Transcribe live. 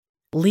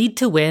Lead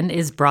to Win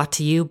is brought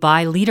to you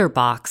by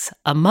LeaderBox,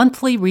 a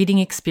monthly reading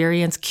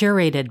experience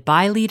curated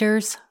by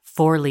leaders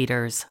for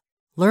leaders.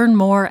 Learn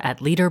more at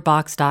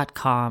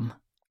leaderbox.com.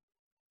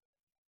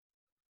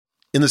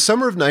 In the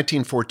summer of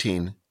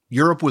 1914,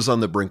 Europe was on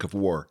the brink of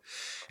war.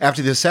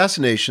 After the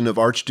assassination of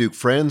Archduke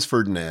Franz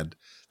Ferdinand,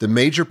 the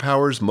major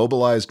powers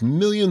mobilized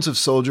millions of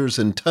soldiers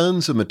and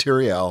tons of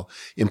materiel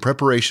in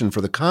preparation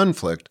for the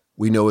conflict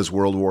we know as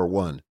World War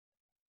I.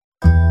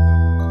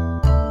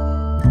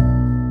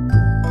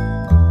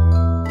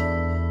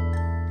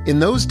 In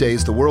those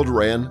days, the world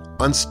ran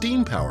on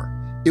steam power.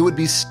 It would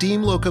be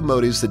steam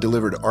locomotives that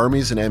delivered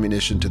armies and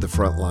ammunition to the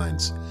front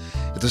lines.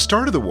 At the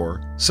start of the war,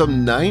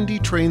 some 90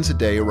 trains a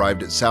day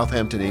arrived at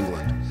Southampton,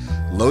 England,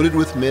 loaded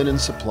with men and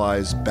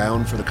supplies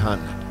bound for the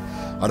continent.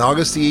 On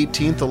August the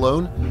 18th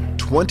alone,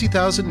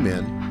 20,000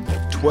 men,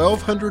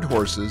 1,200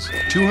 horses,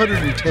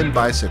 210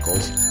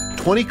 bicycles,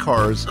 20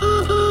 cars,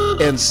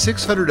 and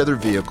 600 other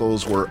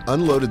vehicles were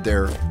unloaded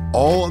there,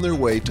 all on their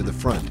way to the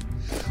front.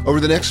 Over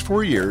the next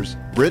 4 years,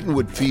 Britain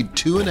would feed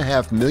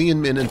 2.5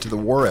 million men into the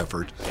war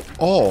effort,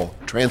 all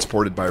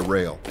transported by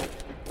rail.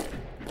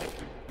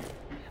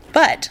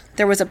 But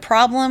there was a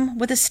problem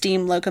with a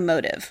steam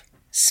locomotive: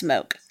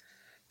 smoke.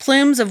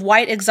 Plumes of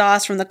white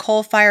exhaust from the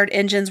coal-fired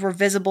engines were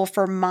visible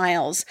for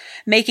miles,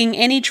 making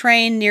any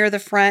train near the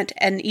front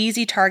an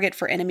easy target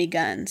for enemy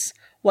guns.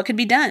 What could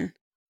be done?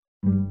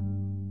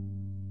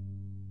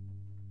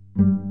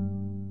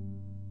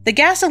 The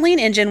gasoline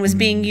engine was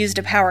being used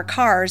to power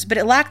cars, but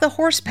it lacked the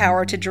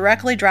horsepower to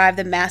directly drive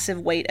the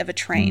massive weight of a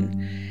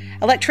train.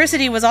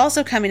 Electricity was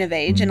also coming of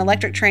age, and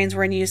electric trains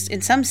were in use in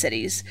some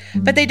cities,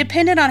 but they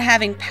depended on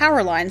having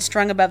power lines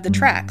strung above the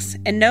tracks,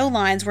 and no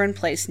lines were in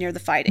place near the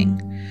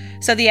fighting.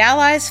 So the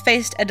Allies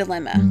faced a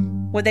dilemma.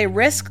 Would they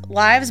risk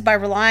lives by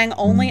relying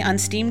only on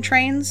steam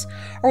trains,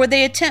 or would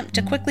they attempt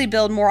to quickly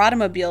build more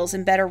automobiles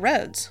and better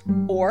roads?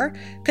 Or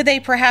could they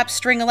perhaps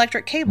string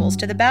electric cables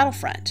to the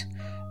battlefront?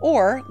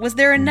 Or was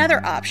there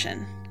another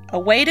option, a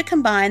way to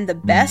combine the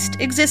best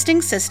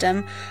existing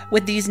system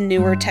with these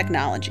newer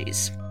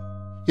technologies?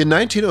 In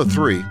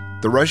 1903,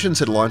 the Russians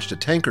had launched a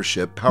tanker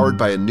ship powered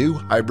by a new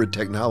hybrid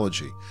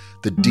technology,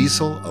 the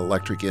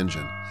diesel-electric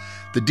engine.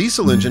 The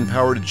diesel engine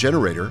powered a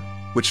generator,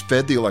 which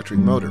fed the electric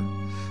motor.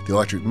 The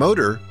electric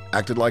motor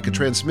acted like a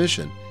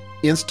transmission,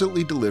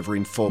 instantly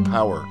delivering full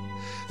power.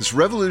 This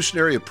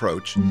revolutionary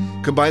approach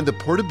combined the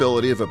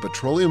portability of a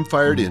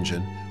petroleum-fired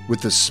engine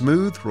with the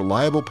smooth,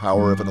 reliable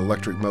power of an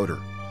electric motor.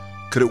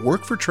 Could it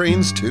work for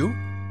trains too?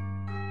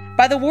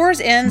 By the war's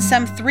end,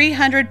 some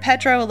 300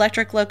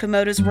 petro-electric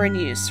locomotives were in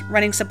use,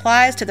 running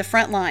supplies to the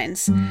front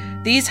lines.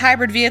 These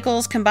hybrid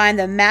vehicles combined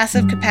the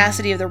massive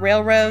capacity of the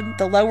railroad,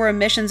 the lower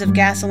emissions of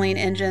gasoline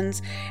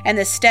engines, and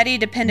the steady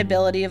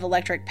dependability of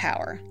electric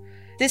power.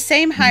 This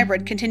same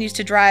hybrid continues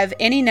to drive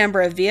any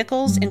number of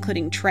vehicles,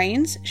 including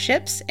trains,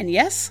 ships, and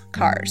yes,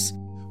 cars.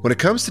 When it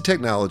comes to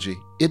technology,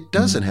 it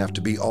doesn't have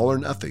to be all or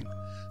nothing.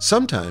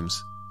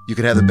 Sometimes you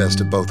can have the best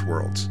of both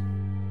worlds.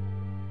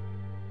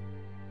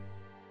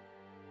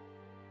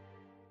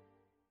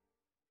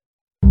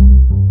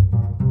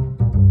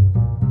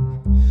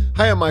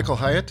 Hi, I'm Michael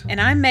Hyatt. And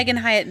I'm Megan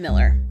Hyatt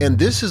Miller. And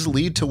this is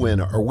Lead to Win,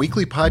 our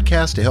weekly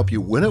podcast to help you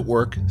win at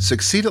work,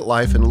 succeed at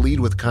life, and lead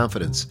with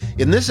confidence.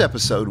 In this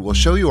episode, we'll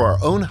show you our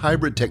own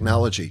hybrid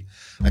technology,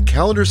 a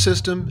calendar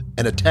system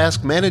and a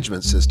task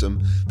management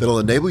system that'll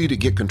enable you to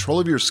get control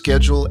of your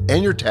schedule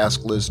and your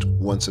task list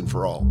once and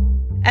for all.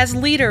 As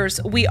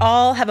leaders, we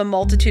all have a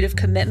multitude of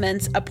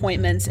commitments,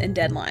 appointments, and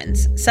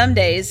deadlines. Some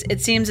days, it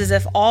seems as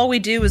if all we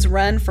do is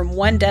run from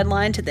one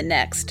deadline to the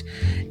next.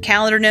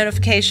 Calendar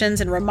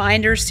notifications and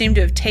reminders seem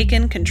to have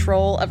taken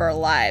control of our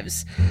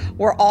lives.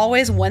 We're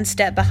always one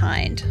step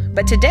behind.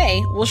 But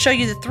today, we'll show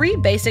you the 3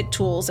 basic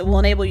tools that will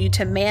enable you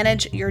to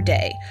manage your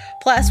day.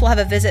 Plus, we'll have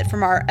a visit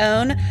from our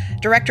own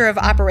Director of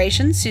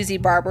Operations, Susie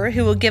Barber,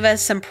 who will give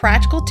us some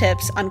practical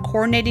tips on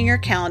coordinating your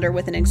calendar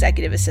with an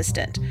executive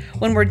assistant.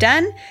 When we're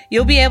done,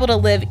 you'll be able to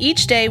live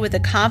each day with the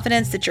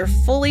confidence that you're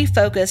fully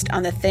focused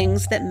on the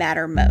things that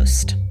matter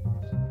most.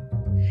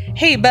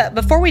 Hey, but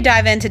before we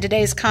dive into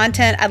today's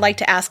content, I'd like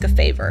to ask a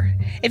favor.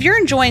 If you're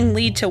enjoying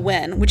Lead to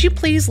Win, would you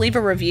please leave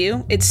a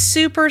review? It's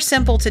super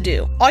simple to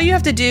do. All you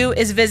have to do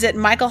is visit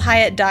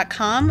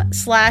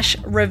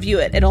michaelhyatt.com/review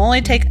it. It'll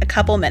only take a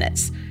couple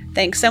minutes.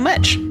 Thanks so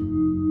much.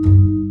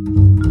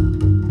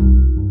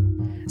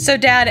 So,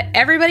 Dad,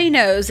 everybody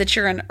knows that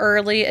you're an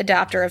early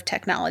adopter of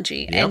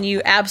technology, and you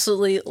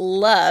absolutely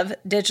love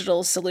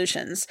digital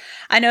solutions.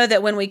 I know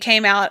that when we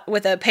came out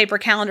with a paper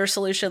calendar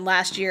solution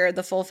last year,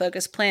 the Full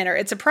Focus Planner,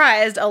 it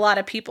surprised a lot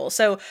of people.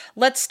 So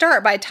let's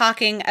start by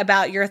talking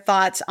about your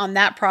thoughts on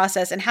that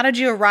process, and how did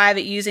you arrive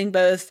at using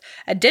both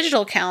a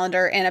digital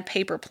calendar and a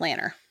paper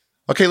planner?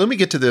 Okay, let me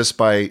get to this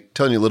by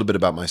telling you a little bit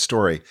about my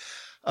story.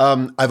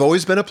 I've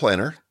always been a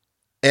planner.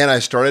 And I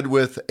started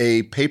with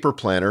a paper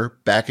planner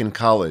back in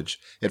college.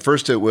 At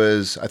first it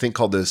was, I think,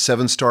 called the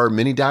 7-Star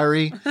Mini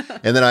Diary.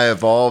 And then I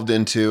evolved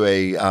into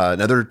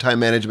another time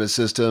management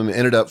system,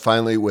 ended up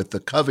finally with the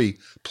Covey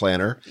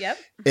planner. Yep.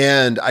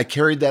 And I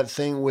carried that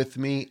thing with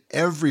me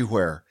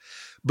everywhere.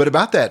 But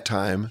about that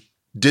time,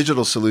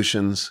 digital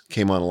solutions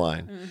came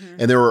online,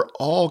 and there were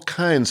all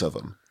kinds of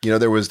them.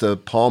 There was the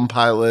Palm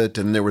Pilot,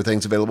 and there were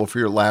things available for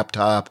your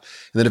laptop.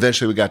 And then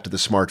eventually we got to the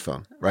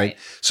smartphone, right?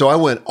 So I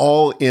went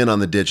all in on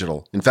the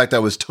digital. In fact, I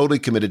was totally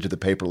committed to the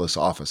paperless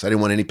office. I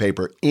didn't want any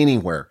paper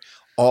anywhere,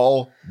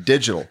 all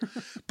digital.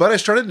 But I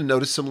started to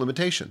notice some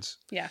limitations.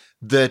 Yeah.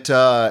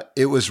 That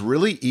it was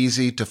really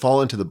easy to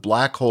fall into the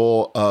black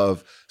hole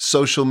of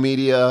social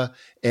media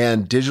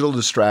and digital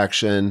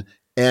distraction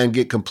and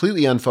get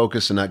completely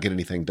unfocused and not get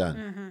anything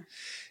done.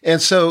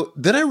 And so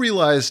then I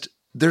realized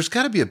there's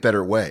got to be a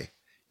better way.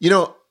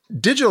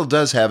 Digital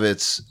does have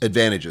its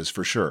advantages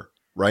for sure,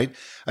 right?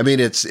 I mean,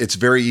 it's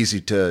very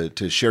easy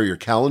to share your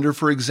calendar,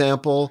 for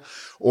example,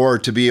 or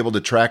to be able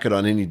to track it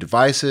on any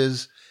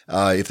devices.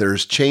 If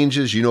there's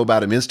changes, you know about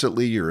them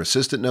instantly. Your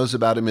assistant knows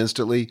about them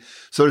instantly.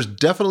 So there's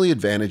definitely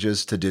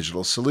advantages to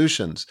digital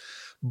solutions,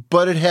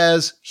 but it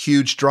has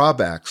huge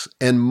drawbacks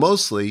and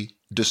mostly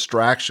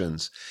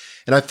distractions.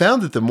 And I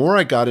found that the more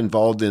I got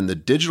involved in the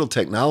digital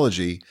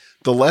technology,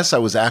 the less I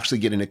was actually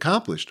getting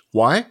accomplished.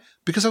 Why?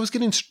 Because I was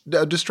getting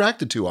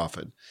distracted too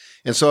often.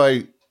 And so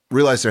I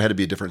realized there had to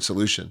be a different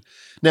solution.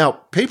 Now,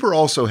 paper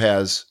also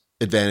has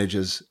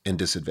advantages and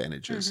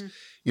disadvantages.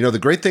 The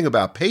great thing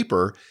about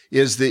paper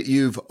is that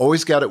you've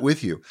always got it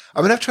with you.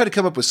 I mean, I've tried to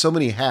come up with so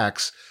many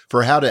hacks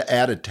for how to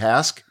add a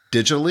task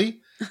digitally.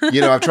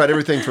 I've tried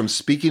everything from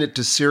speaking it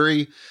to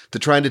Siri to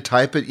trying to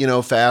type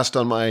it, fast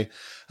on my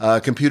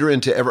computer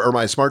or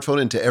my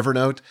smartphone into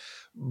Evernote.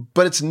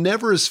 But it's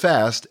never as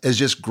fast as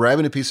just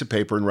grabbing a piece of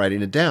paper and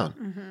writing it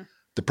down.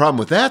 The problem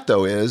with that,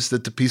 though, is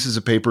that the pieces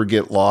of paper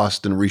get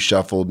lost and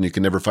reshuffled and you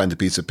can never find the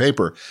piece of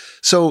paper.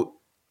 So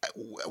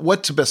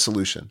what's the best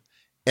solution?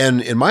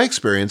 And in my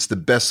experience, the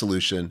best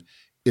solution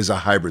is a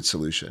hybrid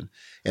solution.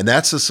 And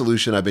that's the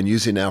solution I've been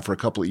using now for a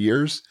couple of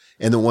years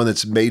and the one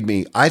that's made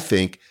me, I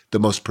think, the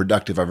most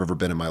productive I've ever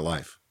been in my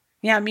life.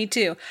 Yeah, me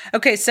too.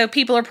 Okay, so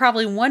people are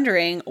probably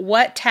wondering,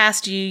 what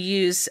tasks do you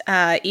use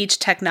each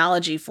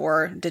technology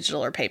for,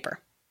 digital or paper?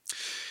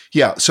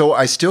 Yeah, so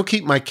I still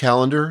keep my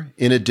calendar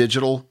in a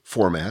digital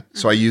format.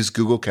 So I use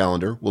Google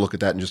Calendar. We'll look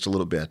at that in just a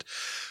little bit.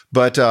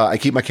 But I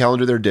keep my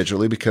calendar there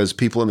digitally because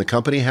people in the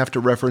company have to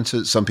reference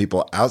it. Some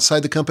people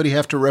outside the company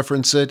have to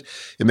reference it.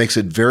 It makes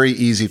it very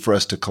easy for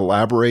us to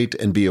collaborate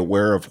and be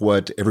aware of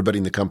what everybody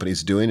in the company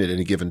is doing at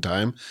any given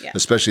time,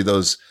 especially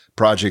those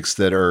projects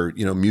that are,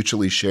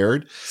 mutually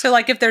shared. So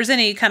like if there's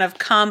any kind of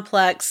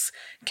complex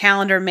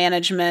calendar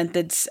management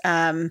that's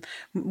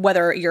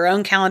whether your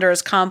own calendar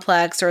is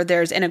complex or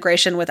there's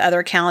integration with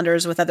other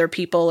calendars with other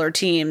people or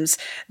teams,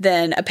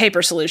 then a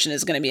paper solution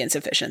is going to be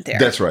insufficient there.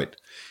 That's right.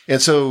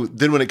 And so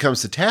then when it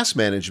comes to task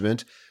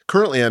management,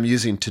 currently I'm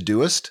using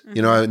Todoist.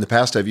 In the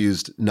past I've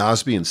used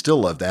Nozbe and still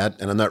love that.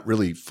 And I'm not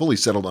really fully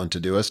settled on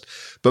Todoist.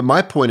 But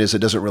my point is it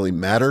doesn't really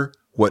matter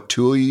what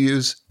tool you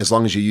use as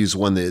long as you use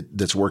one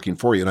that's working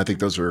for you. And I think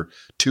those are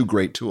two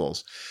great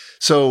tools.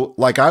 So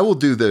like I will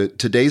do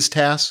today's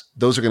tasks.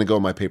 Those are going to go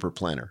in my paper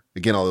planner.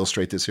 Again, I'll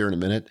illustrate this here in a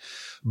minute.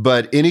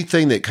 But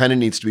anything that kind of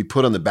needs to be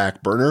put on the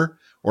back burner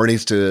or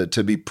needs to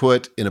be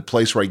put in a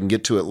place where I can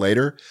get to it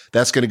later,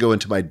 that's going to go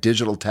into my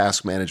digital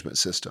task management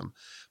system.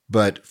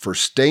 But for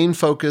staying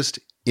focused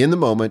in the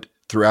moment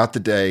throughout the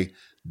day,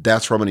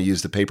 that's where I'm going to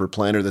use the paper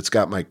planner that's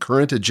got my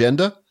current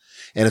agenda.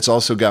 And it's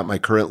also got my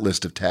current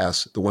list of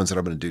tasks, the ones that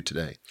I'm going to do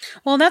today.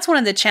 Well, that's one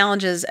of the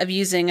challenges of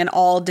using an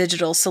all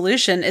digital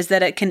solution is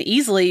that it can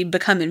easily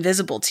become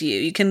invisible to you.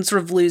 You can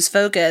sort of lose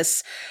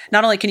focus.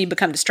 Not only can you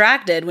become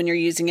distracted when you're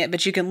using it,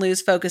 but you can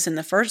lose focus in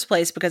the first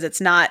place because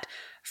it's not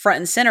front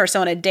and center.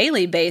 So on a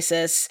daily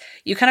basis,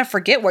 you kind of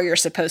forget where you're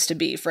supposed to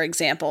be. For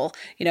example,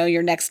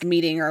 your next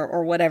meeting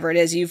or whatever it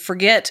is, you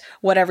forget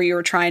whatever you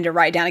were trying to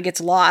write down. It gets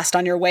lost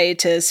on your way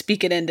to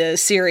speak it into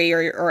Siri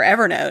or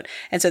Evernote.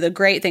 And so the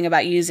great thing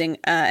about using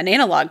an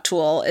analog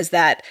tool is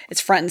that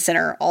it's front and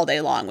center all day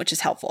long, which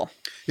is helpful.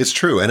 It's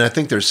true. And I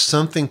think there's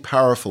something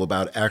powerful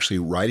about actually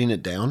writing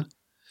it down.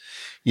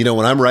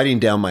 When I'm writing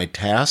down my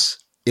tasks,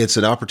 it's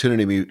an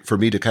opportunity for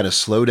me to kind of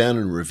slow down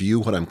and review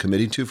what I'm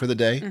committing to for the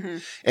day.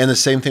 And the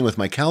same thing with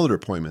my calendar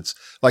appointments.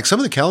 Like some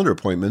of the calendar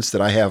appointments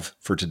that I have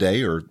for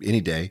today or any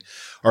day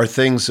are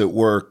things that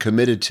were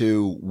committed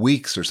to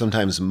weeks or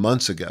sometimes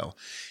months ago.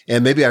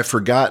 And maybe I've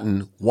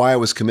forgotten why I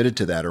was committed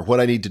to that or what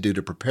I need to do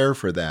to prepare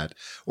for that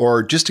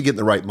or just to get in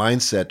the right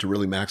mindset to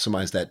really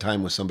maximize that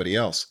time with somebody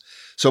else.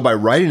 So by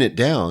writing it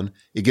down,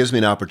 it gives me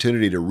an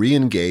opportunity to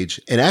re-engage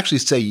and actually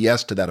say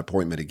yes to that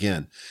appointment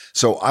again.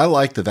 So I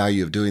like the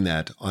value of doing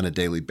that on a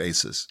daily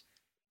basis.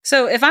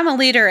 So if I'm a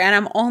leader and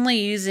I'm only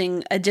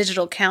using a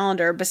digital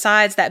calendar,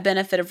 besides that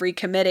benefit of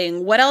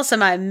recommitting, what else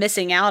am I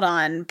missing out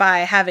on by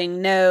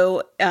having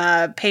no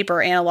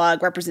paper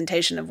analog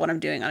representation of what I'm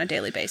doing on a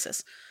daily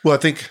basis? Well, I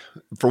think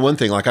for one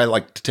thing, like I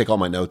like to take all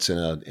my notes in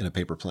a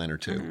paper planner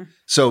too.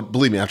 So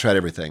believe me, I've tried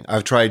everything.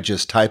 I've tried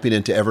just typing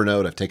into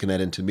Evernote. I've taken that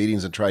into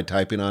meetings and tried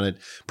typing on it.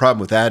 Problem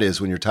with that is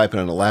when you're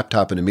typing on a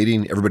laptop in a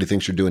meeting, everybody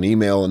thinks you're doing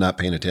email and not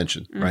paying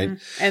attention, right?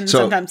 And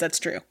sometimes that's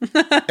true.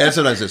 And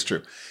sometimes that's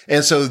true.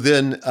 And so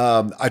then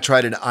I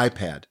tried an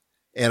iPad.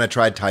 And I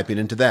tried typing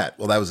into that.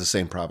 Well, that was the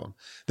same problem.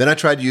 Then I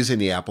tried using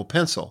the Apple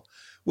Pencil.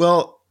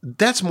 Well,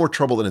 that's more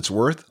trouble than it's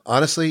worth.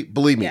 Honestly,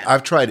 believe me,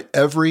 I've tried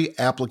every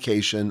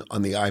application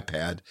on the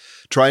iPad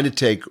trying to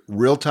take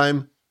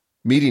real-time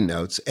meeting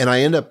notes, and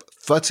I end up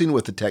futzing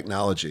with the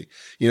technology.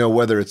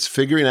 Whether it's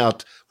figuring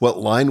out what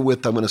line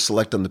width I'm going to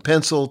select on the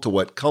pencil, to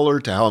what color,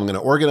 to how I'm going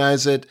to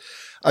organize it.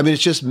 I mean,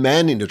 it's just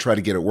maddening to try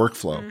to get a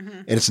workflow.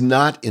 And it's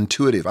not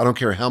intuitive. I don't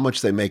care how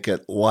much they make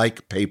it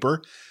like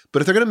paper,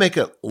 but if they're going to make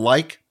it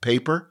like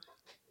paper,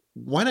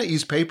 why not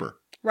use paper?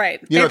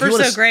 Right. Paper's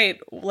so great.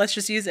 Let's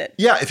just use it.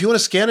 Yeah. If you want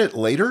to scan it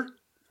later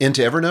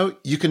into Evernote,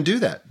 you can do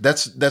that.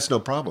 That's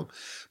no problem.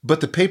 But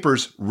the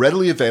paper's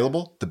readily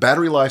available. The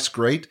battery life's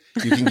great.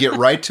 You can get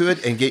right to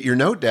it and get your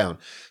note down.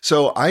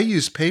 So I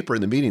use paper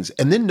in the meetings,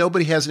 and then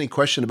nobody has any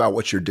question about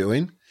what you're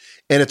doing.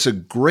 And it's a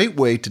great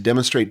way to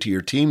demonstrate to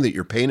your team that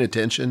you're paying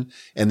attention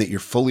and that you're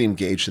fully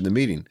engaged in the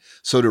meeting.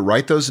 So to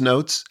write those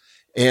notes,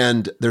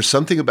 and there's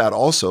something about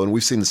also, and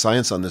we've seen the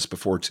science on this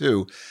before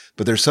too,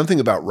 but there's something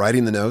about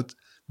writing the note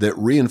that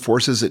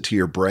reinforces it to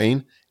your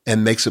brain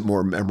and makes it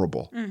more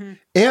memorable.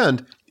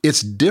 And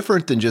it's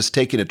different than just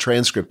taking a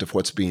transcript of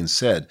what's being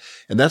said.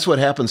 And that's what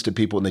happens to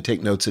people when they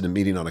take notes in a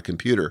meeting on a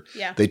computer.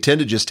 Yeah. They tend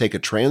to just take a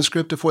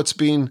transcript of what's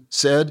being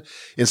said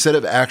instead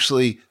of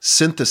actually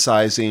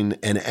synthesizing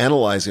and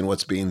analyzing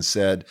what's being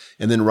said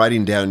and then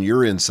writing down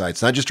your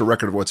insights, not just a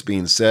record of what's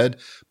being said,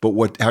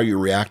 but how you're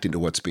reacting to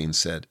what's being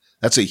said.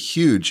 That's a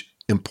huge,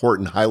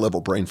 important,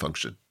 high-level brain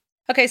function.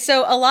 Okay,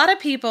 so a lot of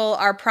people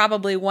are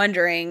probably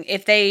wondering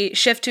if they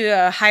shift to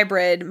a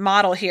hybrid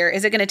model here,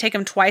 is it going to take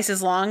them twice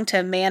as long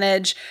to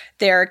manage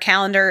their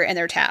calendar and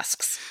their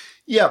tasks?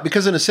 Yeah,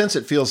 because in a sense,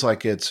 it feels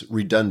like it's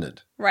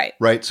redundant.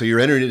 Right. So you're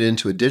entering it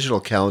into a digital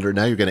calendar.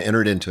 Now you're going to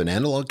enter it into an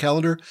analog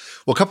calendar.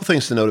 Well, a couple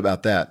things to note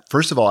about that.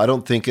 First of all, I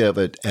don't think of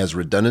it as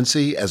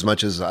redundancy as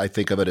much as I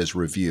think of it as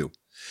review.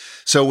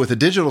 So with a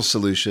digital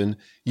solution,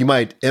 you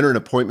might enter an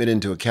appointment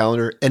into a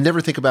calendar and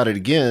never think about it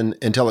again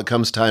until it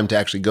comes time to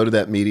actually go to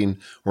that meeting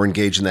or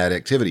engage in that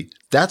activity.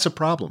 That's a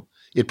problem.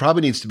 It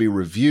probably needs to be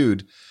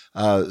reviewed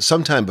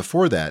sometime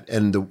before that.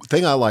 And the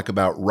thing I like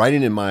about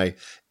writing in my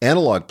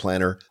analog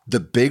planner, the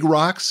big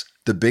rocks,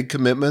 the big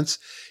commitments,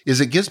 is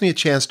it gives me a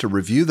chance to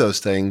review those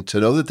things, to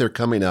know that they're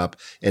coming up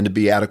and to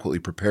be adequately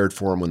prepared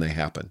for them when they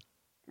happen.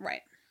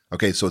 Right.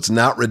 Okay, so it's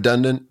not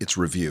redundant, it's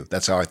review.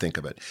 That's how I think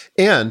of it.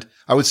 And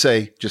I would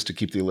say, just to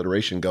keep the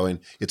alliteration going,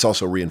 it's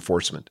also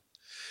reinforcement.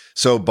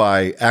 So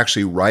by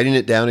actually writing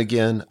it down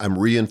again, I'm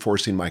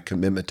reinforcing my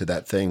commitment to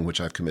that thing which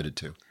I've committed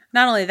to.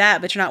 Not only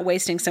that, but you're not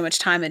wasting so much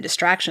time in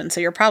distraction. So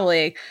you're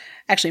probably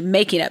actually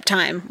making up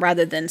time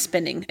rather than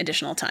spending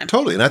additional time.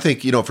 Totally. And I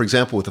think, for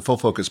example, with the Full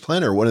Focus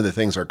Planner, one of the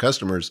things our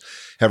customers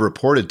have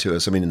reported to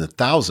us, in the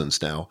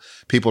thousands now,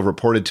 people have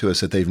reported to us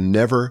that they've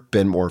never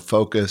been more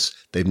focused.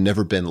 They've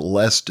never been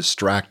less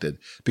distracted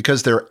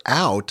because they're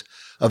out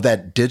of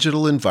that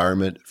digital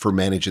environment for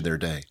managing their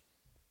day.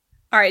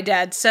 All right,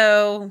 Dad.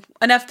 So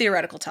enough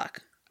theoretical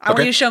talk. I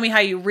want you to show me how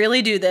you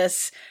really do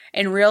this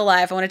in real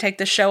life. I want to take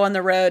the show on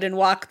the road and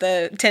walk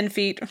the 10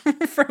 feet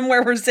from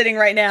where we're sitting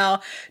right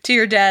now to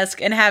your desk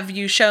and have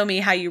you show me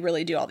how you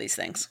really do all these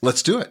things.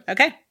 Let's do it.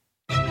 Okay.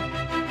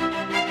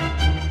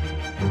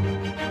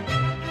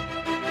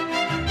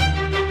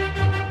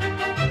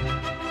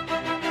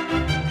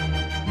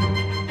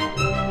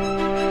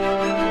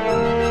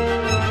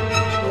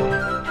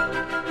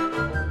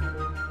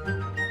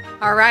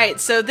 All right.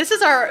 So this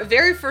is our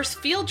very first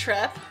field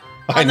trip.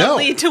 I know. The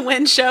Lead to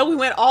Win show. We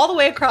went all the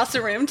way across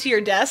the room to your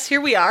desk.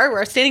 Here we are.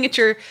 We're standing at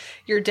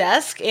your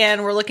desk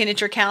and we're looking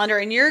at your calendar,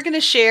 and you're going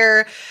to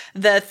share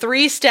the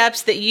 3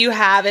 steps that you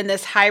have in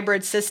this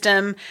hybrid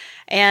system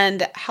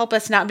and help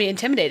us not be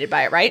intimidated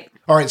by it, right?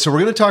 All right. So we're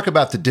going to talk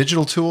about the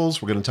digital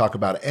tools. We're going to talk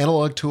about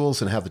analog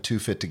tools and how the two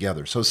fit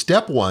together. So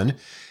step 1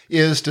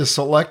 is to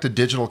select a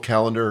digital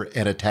calendar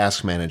and a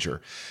task manager.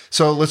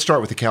 So let's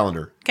start with the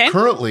calendar. Okay.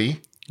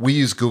 Currently, we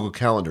use Google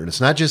Calendar, and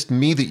it's not just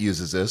me that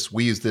uses this.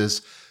 We use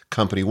this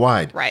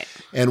company-wide. Right.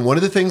 And one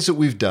of the things that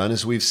we've done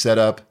is we've set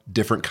up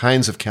different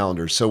kinds of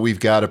calendars. So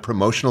we've got a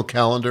promotional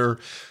calendar.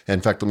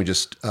 In fact, let me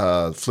just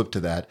flip to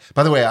that.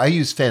 By the way, I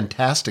use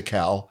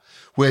Fantastical,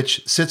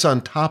 which sits on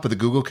top of the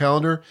Google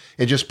Calendar.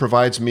 It just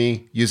provides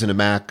me, using a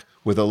Mac,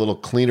 with a little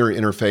cleaner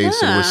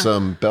interface and with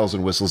some bells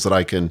and whistles that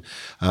I can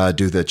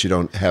do that you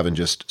don't have in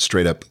just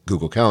straight up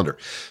Google Calendar.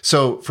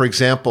 So, for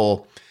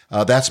example,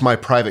 that's my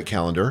private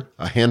calendar.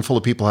 A handful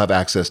of people have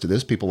access to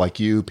this. People like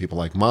you, people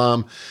like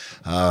Mom,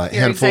 a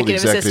handful of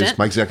executives, assistant.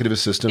 my executive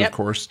assistant, Yep. of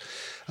course.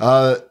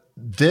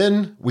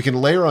 Then we can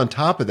layer on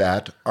top of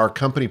that our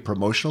company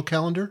promotional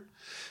calendar.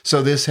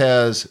 So this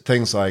has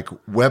things like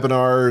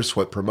webinars,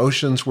 what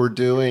promotions we're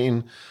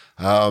doing.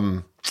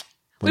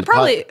 We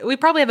probably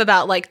have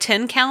about like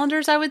 10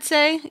 calendars, I would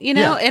say,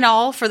 in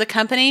all for the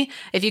company,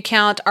 if you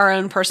count our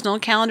own personal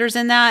calendars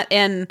in that.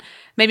 And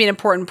maybe an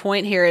important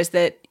point here is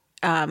that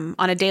on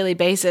a daily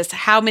basis,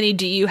 how many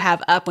do you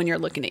have up when you're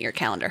looking at your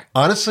calendar?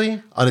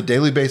 Honestly, on a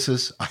daily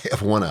basis, I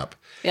have one up.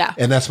 Yeah.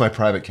 And that's my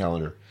private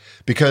calendar.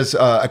 Because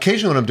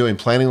occasionally when I'm doing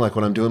planning, like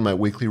when I'm doing my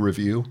weekly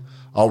review,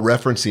 I'll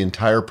reference the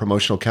entire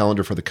promotional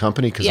calendar for the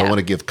company because I want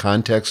to give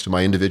context to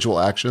my individual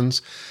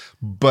actions.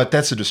 But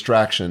that's a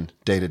distraction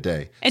day to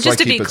day. And so just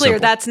to be clear,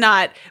 simple. that's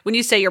not, when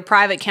you say your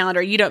private calendar,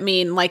 you don't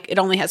mean like it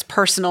only has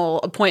personal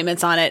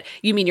appointments on it.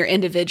 You mean your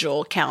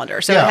individual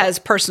calendar. So it has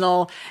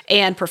personal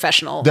and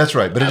professional. That's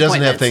right. But it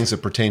doesn't have things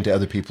that pertain to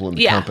other people in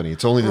the company.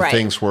 It's only the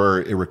things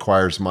where it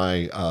requires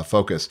my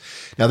focus.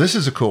 Now, this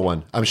is a cool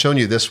one. I'm showing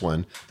you this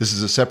one. This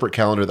is a separate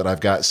calendar that I've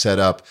got set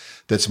up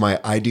that's my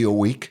ideal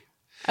week.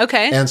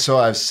 Okay. And so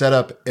I've set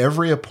up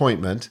every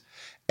appointment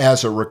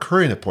as a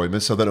recurring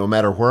appointment so that no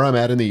matter where I'm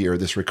at in the year,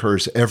 this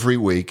recurs every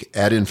week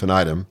ad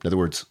infinitum. In other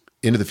words,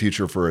 into the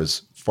future for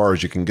as far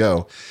as you can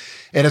go.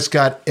 And it's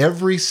got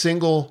every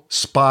single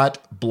spot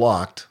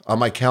blocked on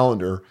my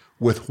calendar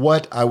with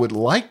what I would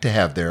like to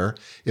have there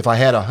if I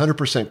had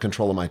 100%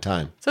 control of my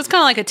time. So it's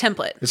kind of like a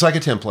template. It's like a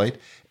template.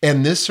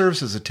 And this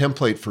serves as a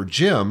template for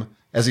Jim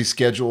as he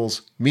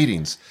schedules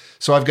meetings.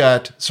 So I've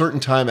got certain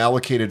time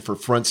allocated for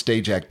front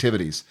stage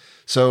activities.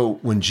 So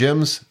when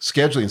Jim's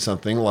scheduling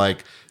something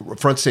like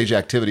front stage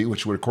activity,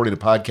 which would, according to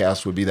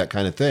podcasts, would be that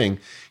kind of thing,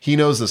 he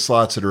knows the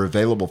slots that are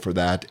available for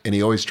that, and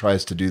he always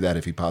tries to do that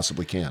if he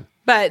possibly can.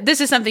 But this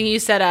is something you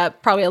set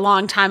up probably a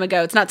long time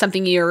ago. It's not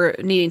something you're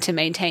needing to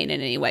maintain in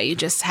any way. You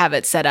just have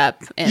it set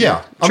up and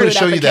I'm going to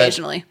show you that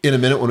occasionally. In a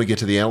minute when we get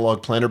to the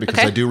analog planner because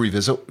I do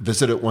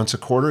visit it once a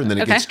quarter, and then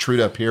it gets trued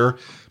up here.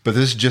 But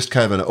this is just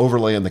kind of an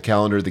overlay on the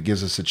calendar that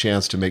gives us a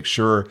chance to make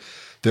sure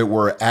that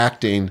we're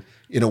acting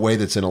in a way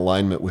that's in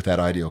alignment with that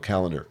ideal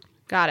calendar.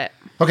 Got it.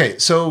 Okay,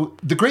 so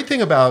the great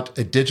thing about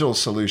a digital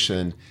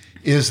solution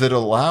is that it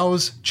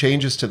allows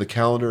changes to the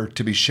calendar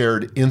to be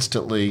shared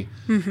instantly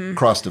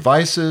across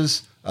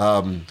devices,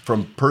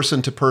 from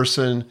person to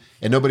person,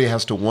 and nobody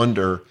has to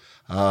wonder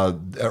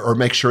or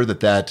make sure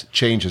that that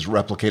change is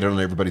replicated on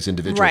everybody's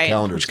individual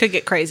calendars. Which could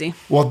get crazy.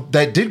 Well,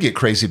 that did get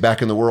crazy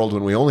back in the world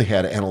when we only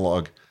had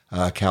analog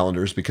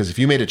calendars, because if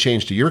you made a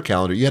change to your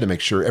calendar, you had to make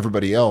sure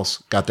everybody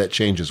else got that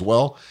change as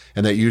well.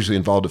 And that usually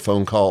involved a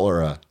phone call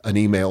or an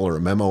email or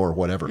a memo or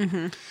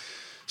whatever.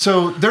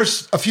 So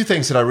there's a few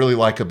things that I really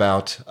like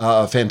about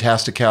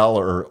Fantastical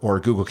or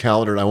Google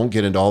Calendar. And I won't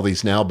get into all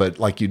these now, but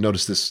like you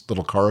notice this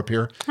little car up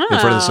here in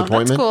front of this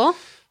appointment. That's cool.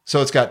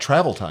 So it's got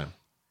travel time.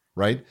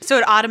 Right? So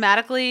it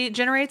automatically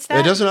generates that?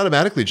 It doesn't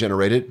automatically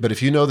generate it, but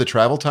if you know the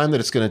travel time that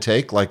it's going to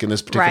take, like in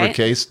this particular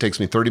case, it takes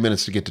me 30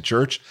 minutes to get to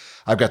church,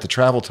 I've got the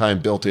travel time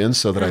built in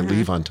so that I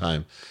leave on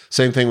time.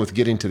 Same thing with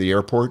getting to the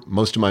airport.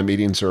 Most of my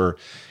meetings are,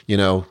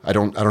 I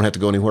don't have to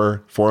go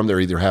anywhere for them. They're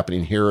either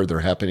happening here or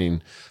they're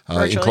happening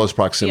in close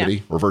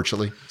proximity or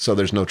virtually. So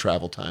there's no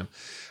travel time.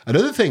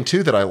 Another thing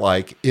too that I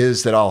like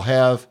is that I'll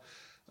have,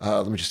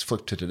 let me just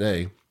flip to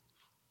today,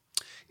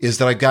 is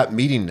that I got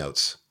meeting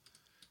notes.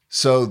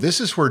 So this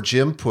is where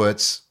Jim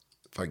puts,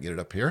 if I can get it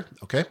up here,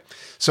 okay.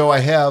 So I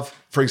have,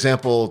 for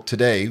example,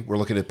 today we're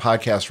looking at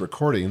podcast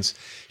recordings.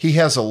 He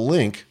has a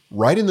link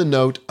right in the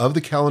note of the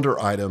calendar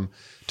item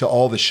to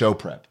all the show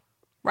prep.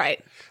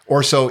 Right.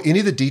 Or so any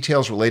of the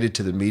details related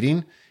to the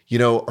meeting,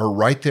 are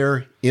right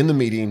there in the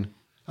meeting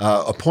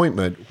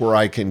appointment where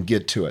I can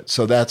get to it.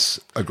 So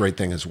that's a great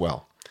thing as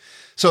well.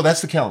 So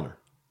that's the calendar.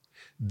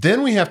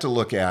 Then we have to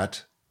look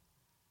at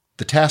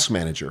the task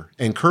manager.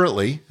 And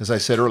currently, as I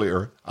said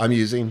earlier, I'm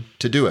using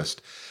Todoist.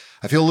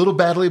 I feel a little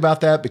badly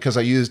about that because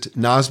I used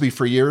Nozbe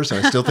for years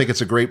and I still think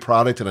it's a great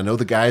product and I know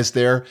the guys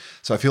there.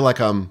 So I feel like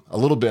I'm a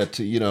little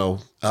bit,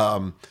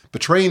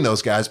 betraying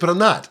those guys, but I'm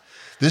not.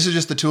 This is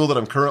just the tool that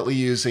I'm currently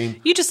using.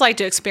 You just like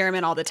to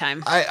experiment all the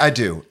time. I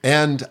do.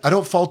 And I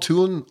don't fall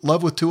too in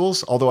love with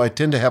tools, although I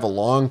tend to have a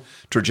long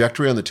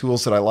trajectory on the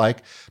tools that I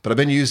like. But I've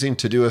been using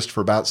Todoist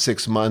for about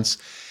 6 months.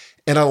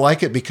 And I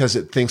like it because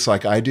it thinks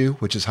like I do,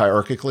 which is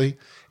hierarchically.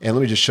 And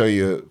let me just show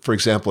you, for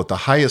example, at the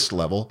highest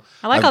level.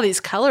 I like all these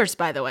colors,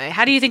 by the way.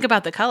 How do you think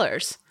about the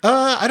colors?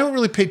 I don't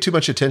really pay too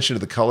much attention to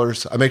the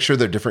colors. I make sure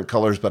they're different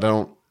colors, but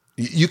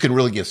you can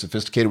really get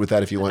sophisticated with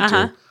that if you want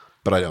to,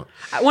 but I don't.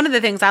 One of the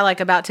things I like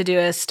about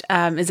Todoist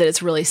is that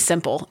it's really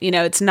simple.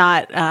 It's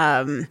not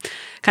kind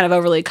of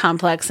overly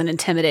complex and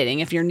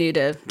intimidating if you're new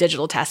to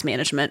digital task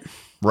management.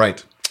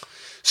 Right.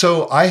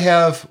 So I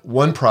have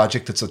one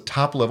project that's a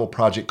top level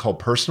project called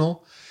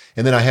Personal.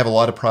 And then I have a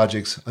lot of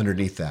projects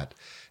underneath that.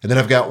 And then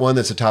I've got one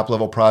that's a top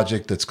level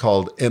project that's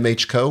called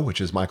MHCO, which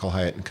is Michael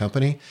Hyatt and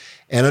Company.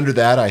 And under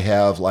that, I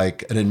have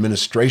like an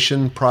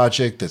administration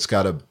project that's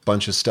got a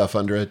bunch of stuff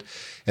under it.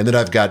 And then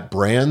I've got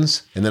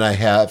brands. And then I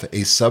have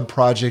a sub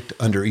project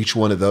under each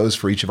one of those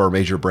for each of our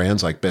major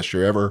brands, like Best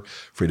Year Ever,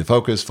 Free to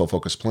Focus, Full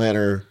Focus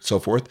Planner, so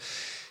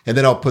forth. And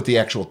then I'll put the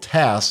actual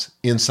tasks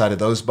inside of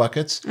those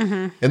buckets.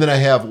 And then I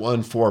have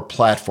one for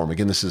platform.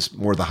 Again, this is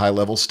more the high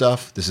level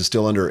stuff. This is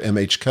still under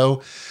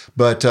MHCO,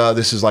 but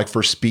this is like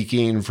for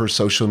speaking, for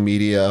social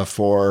media,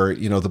 for,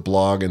 the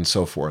blog and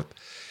so forth.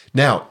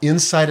 Now,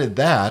 inside of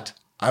that,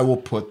 I will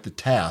put the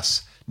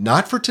tasks,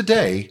 not for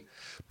today,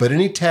 but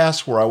any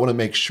task where I want to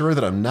make sure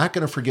that I'm not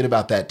going to forget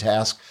about that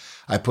task,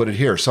 I put it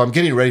here. So I'm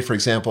getting ready, for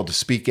example, to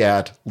speak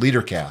at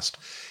LeaderCast.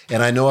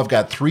 and I know I've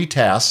got 3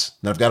 tasks,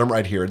 and I've got them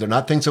right here. They're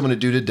not things I'm going to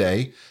do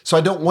today, so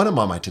I don't want them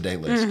on my today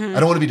list. I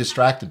don't want to be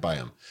distracted by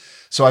them.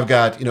 So I've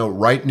got,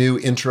 write new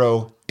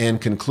intro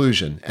and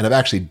conclusion, and I've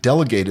actually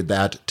delegated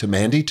that to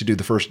Mandy to do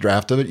the first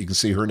draft of it. You can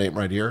see her name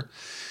right here.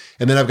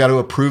 And then I've got to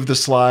approve the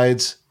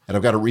slides, and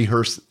I've got to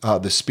rehearse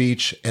the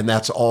speech, and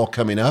that's all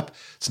coming up.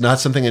 It's not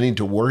something I need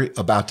to worry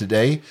about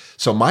today.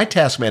 So my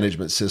task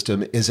management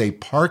system is a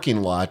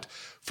parking lot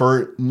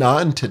for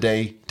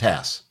non-today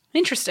tasks.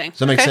 Interesting. Does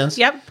that make sense?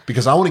 Yep.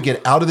 Because I want to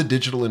get out of the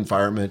digital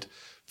environment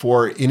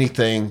for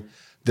anything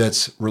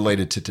that's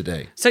related to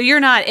today. So you're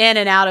not in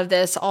and out of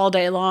this all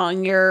day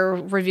long. You're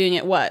reviewing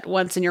it,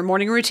 once in your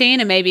morning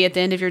routine and maybe at the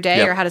end of your day,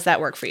 Yep. or how does that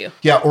work for you?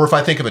 Yeah, or if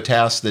I think of a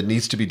task that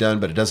needs to be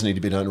done, but it doesn't need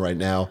to be done right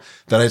now,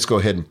 then I just go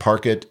ahead and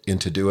park it in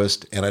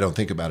Todoist, and I don't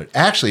think about it.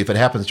 Actually, if it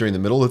happens during the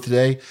middle of the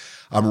day,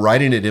 I'm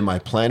writing it in my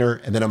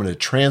planner, and then I'm going to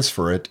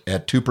transfer it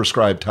at 2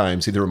 prescribed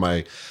times, either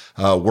my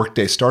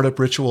workday startup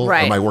ritual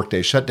or my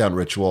workday shutdown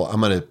ritual.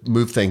 I'm going to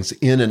move things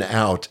in and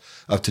out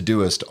of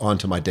Todoist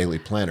onto my daily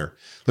planner.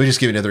 Let me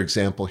just give you another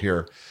example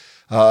here.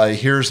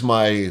 Here's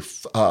my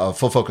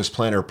Full Focus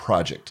Planner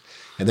project.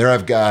 And there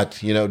I've got,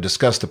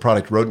 discuss the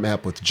product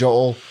roadmap with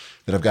Joel.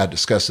 Then I've got to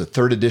discuss the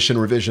 3rd edition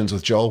revisions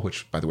with Joel,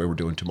 which, by the way, we're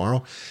doing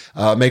tomorrow.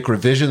 Make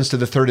revisions to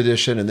the 3rd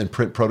edition, and then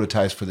print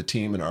prototypes for the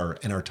team and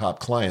our top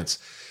clients.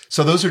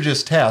 So those are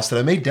just tasks that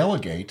I may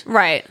delegate.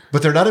 Right.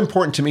 But they're not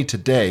important to me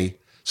today.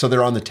 So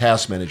they're on the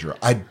task manager.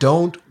 I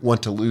don't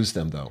want to lose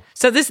them, though.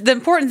 So the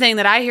important thing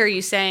that I hear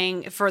you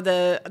saying for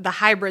the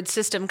hybrid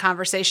system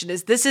conversation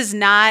is this is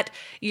not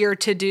your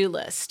to-do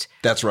list.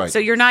 That's right. So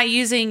you're not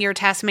using your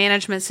task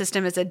management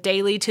system as a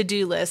daily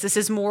to-do list. This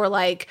is more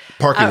like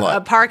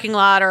a parking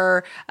lot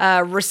or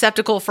a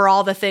receptacle for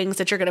all the things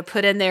that you're going to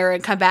put in there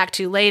and come back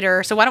to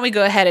later. So why don't we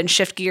go ahead and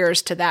shift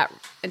gears to that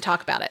and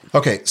talk about it?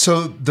 Okay,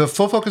 so the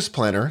Full Focus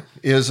Planner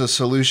is a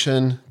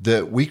solution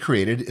that we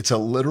created. It's a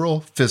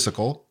literal,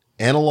 physical,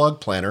 analog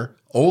planner,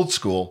 old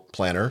school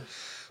planner,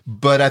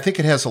 but I think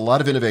it has a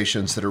lot of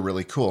innovations that are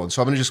really cool. And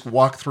so I'm going to just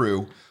walk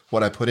through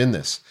what I put in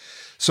this.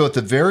 So at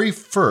the very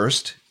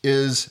first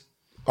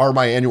are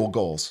my annual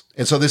goals.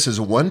 And so this is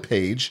one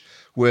page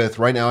with,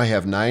 right now I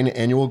have 9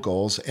 annual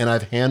goals, and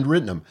I've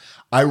handwritten them.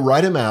 I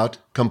write them out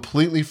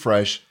completely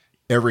fresh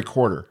every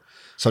quarter.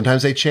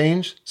 Sometimes they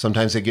change,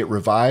 sometimes they get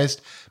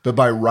revised, but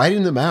by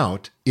writing them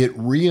out, it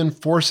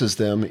reinforces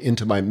them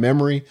into my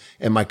memory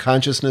and my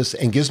consciousness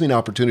and gives me an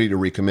opportunity to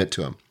recommit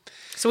to them.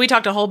 So we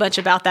talked a whole bunch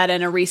about that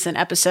in a recent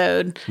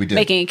episode, We did.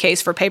 Making a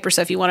Case for Paper.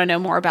 So if you want to know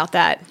more about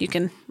that, you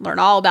can learn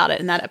all about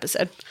it in that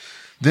episode.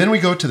 Then we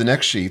go to the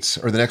next sheets,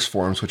 or the next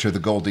forms, which are the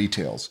goal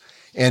details.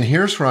 And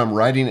here's where I'm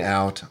writing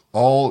out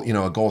all,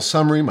 a goal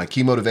summary, my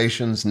key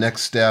motivations,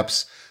 next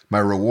steps, my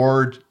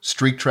reward,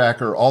 streak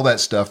tracker, all that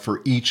stuff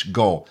for each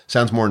goal.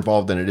 Sounds more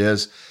involved than it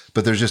is,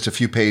 but there's just a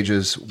few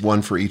pages,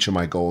 one for each of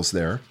my goals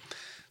there.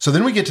 So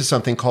then we get to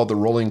something called the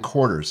rolling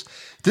quarters.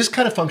 This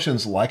kind of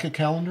functions like a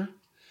calendar,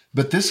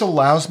 but this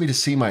allows me to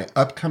see my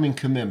upcoming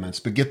commitments.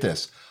 But get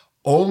this,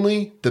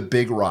 only the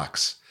big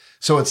rocks.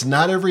 So it's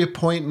not every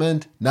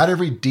appointment, not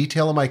every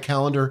detail on my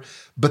calendar,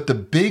 but the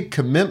big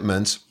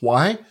commitments.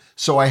 Why?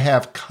 So I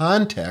have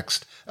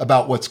context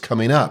about what's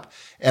coming up.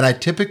 And I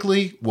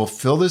typically will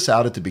fill this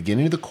out at the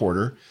beginning of the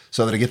quarter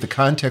so that I get the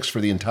context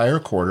for the entire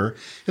quarter.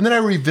 And then I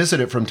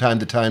revisit it from time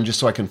to time just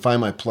so I can find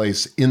my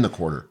place in the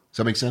quarter. Does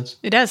that make sense?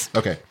 It does.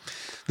 Okay.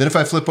 Then if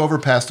I flip over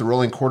past the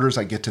rolling quarters,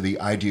 I get to the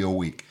ideal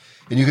week.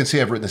 And you can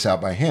see I've written this out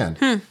by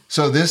hand.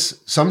 So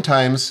this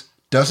sometimes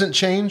doesn't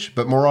change,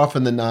 but more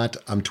often than not,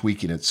 I'm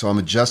tweaking it. So I'm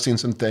adjusting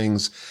some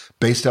things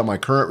based on my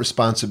current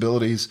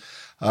responsibilities,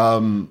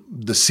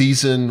 the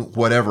season,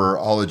 whatever,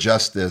 I'll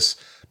adjust this.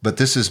 But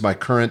this is my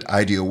current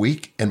ideal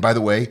week. And by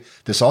the way,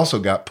 this also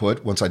got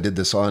put, once I did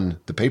this on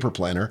the paper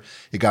planner,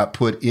 it got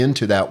put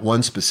into that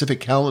one specific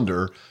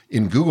calendar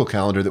in Google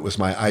Calendar that was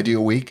my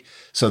ideal week,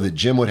 so that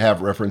Jim would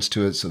have reference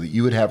to it, so that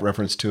you would have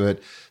reference to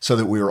it, so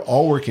that we were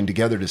all working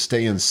together to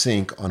stay in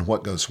sync on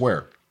what goes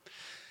where.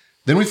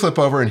 Then we flip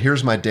over, and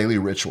here's my daily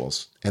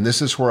rituals. And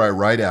this is where I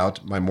write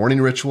out my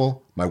morning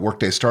ritual, my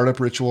workday startup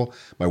ritual,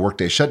 my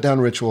workday shutdown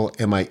ritual,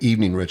 and my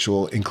evening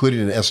ritual, including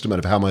an estimate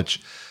of how much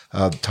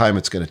time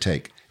it's going to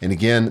take. And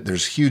again,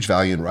 there's huge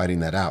value in writing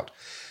that out.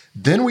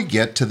 Then we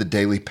get to the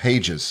daily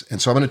pages.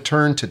 And so I'm going to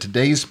turn to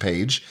today's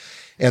page.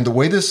 And the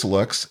way this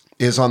looks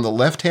is on the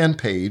left-hand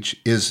page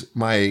is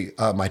my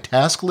my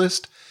task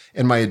list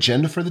and my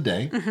agenda for the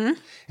day.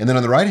 And then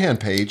on the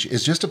right-hand page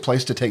is just a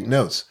place to take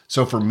notes.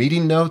 So for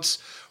meeting notes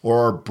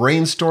or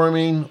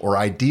brainstorming or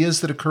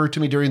ideas that occur to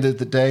me during the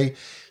day,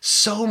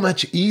 so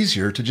much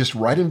easier to just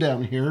write them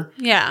down here.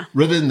 Yeah.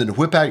 Rather than to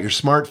whip out your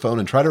smartphone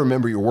and try to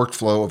remember your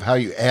workflow of how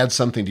you add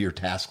something to your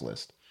task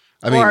list.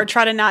 Or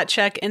try to not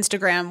check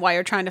Instagram while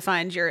you're trying to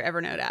find your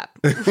Evernote app.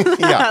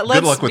 Yeah,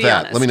 good luck with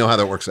that. Honest. Let me know how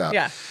that works out.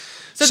 Yeah.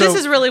 So this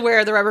is really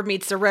where the rubber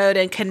meets the road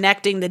and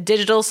connecting the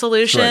digital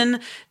solution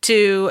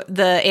to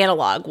the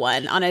analog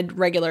one on a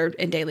regular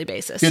and daily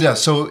basis. It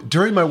does. So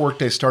during my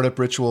workday startup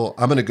ritual,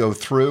 I'm going to go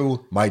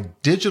through my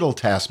digital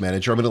task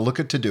manager. I'm going to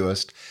look at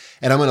Todoist,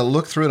 and I'm going to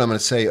look through it. I'm going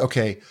to say,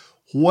 okay,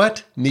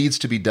 What needs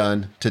to be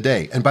done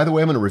today? And by the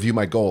way, I'm going to review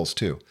my goals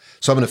too.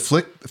 So I'm going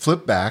to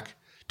flip back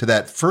to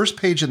that first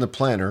page in the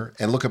planner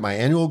and look at my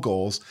annual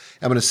goals.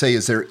 I'm going to say,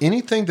 is there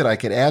anything that I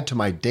could add to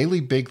my daily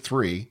big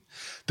three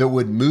that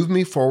would move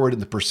me forward in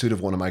the pursuit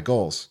of one of my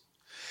goals?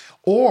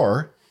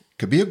 Or it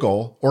could be a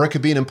goal, or it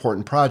could be an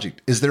important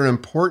project. Is there an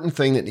important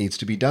thing that needs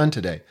to be done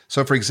today?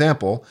 So for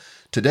example,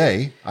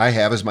 today I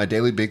have as my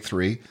daily big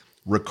three,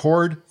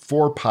 record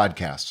 4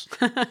 podcasts.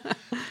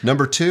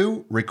 Number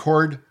 2,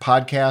 record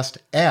podcast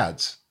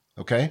ads.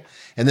 Okay.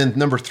 And then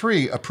number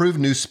 3, approve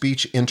new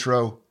speech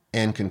intro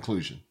and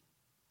conclusion.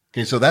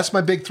 Okay, so that's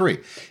my big 3.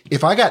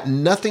 If I got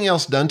nothing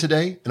else done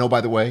today, and oh, by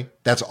the way,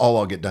 that's all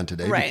I'll get done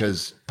today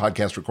because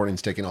podcast recording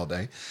is taking all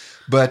day.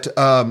 But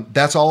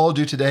that's all I'll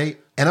do today,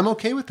 and I'm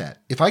okay with that.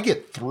 If I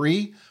get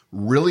 3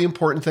 really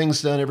important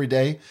things done every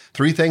day,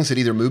 3 things that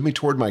either move me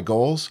toward my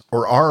goals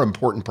or are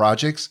important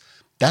projects,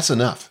 that's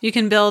enough. You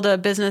can build a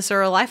business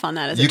or a life on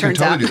that, as it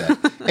turns out. You can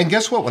totally do that. And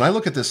guess what? When I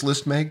look at this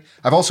list, Meg,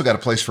 I've also got a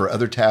place for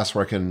other tasks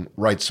where I can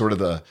write sort of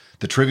the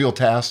trivial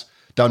tasks.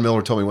 Don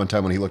Miller told me one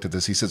time when he looked at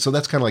this, he said, so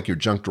that's kind of like your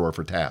junk drawer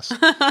for tasks.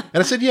 And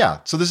I said, yeah.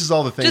 So this is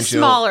all the things. Just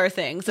smaller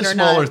things that are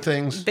smaller not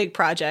things, big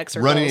projects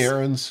or running goals.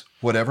 errands,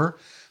 whatever.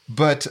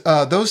 But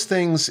those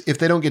things, if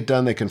they don't get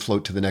done, they can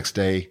float to the next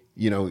day,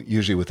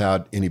 usually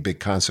without any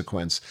big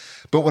consequence.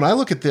 But when I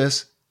look at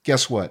this,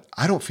 guess what?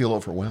 I don't feel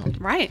overwhelmed.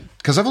 Right.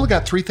 Because I've only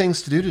got 3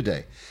 things to do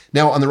today.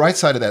 Now, on the right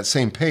side of that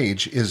same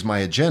page is my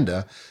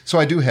agenda. So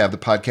I do have the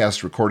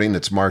podcast recording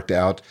that's marked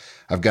out.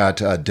 I've got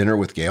dinner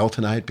with Gail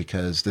tonight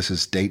because this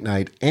is date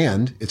night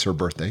and it's her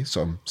birthday.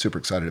 So I'm super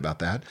excited about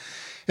that.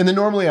 And then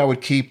normally I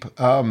would keep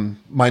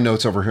my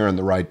notes over here on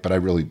the right, but I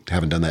really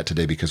haven't done that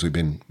today because we've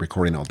been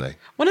recording all day.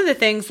 One of the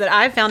things that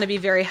I've found to be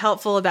very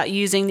helpful about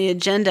using the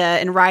agenda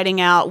and writing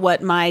out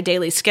what my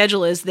daily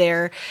schedule is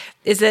there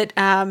is that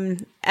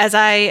as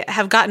I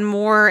have gotten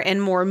more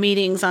and more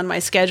meetings on my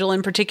schedule,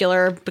 in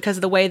particular because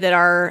of the way that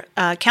our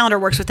calendar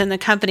works within the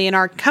company and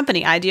our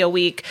company Ideal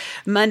Week,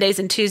 Mondays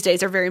and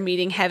Tuesdays are very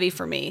meeting heavy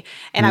for me.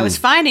 And I was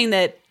finding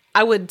that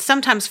I would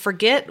sometimes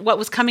forget what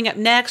was coming up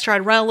next, or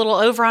I'd run a little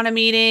over on a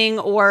meeting,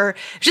 or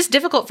it's just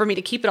difficult for me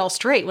to keep it all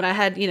straight when I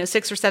had,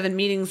 6 or 7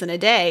 meetings in a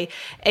day.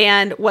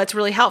 And what's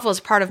really helpful as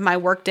part of my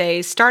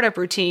workday startup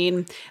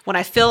routine, when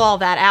I fill all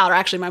that out, or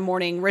actually my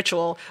morning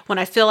ritual, when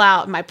I fill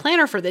out my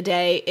planner for the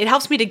day, it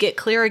helps me to get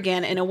clear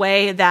again in a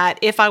way that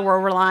if I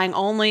were relying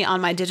only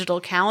on my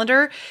digital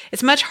calendar,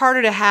 it's much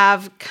harder to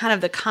have kind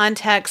of the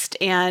context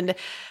and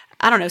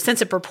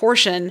sense of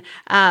proportion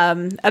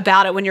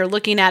about it when you're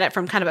looking at it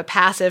from kind of a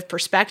passive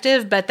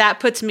perspective. But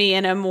that puts me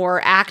in a more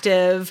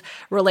active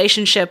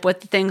relationship with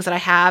the things that I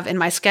have in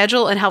my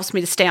schedule and helps me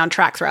to stay on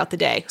track throughout the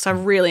day. So I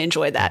really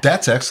enjoyed that.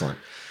 That's excellent.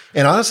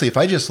 And honestly, if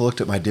I just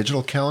looked at my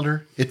digital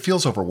calendar, it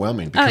feels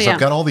overwhelming because I've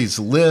got all these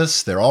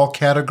lists, they're all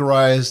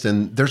categorized,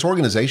 and there's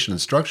organization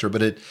and structure,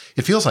 but it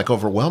feels like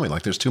overwhelming,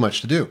 like there's too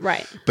much to do.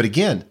 Right. But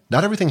again,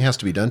 not everything has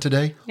to be done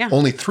today. Yeah.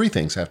 Only 3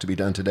 things have to be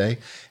done today.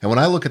 And when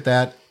I look at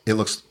that, it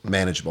looks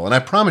manageable. And I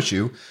promise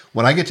you,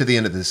 when I get to the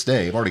end of this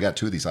day, I've already got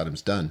 2 of these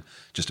items done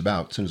just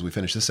about as soon as we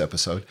finish this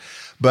episode.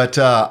 But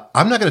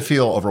I'm not going to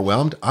feel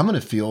overwhelmed. I'm going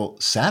to feel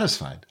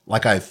satisfied.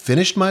 Like I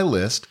finished my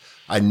list.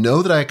 I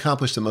know that I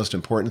accomplished the most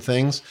important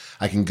things.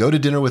 I can go to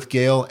dinner with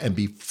Gail and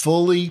be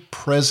fully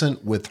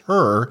present with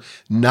her,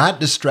 not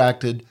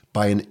distracted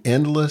by an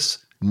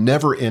endless,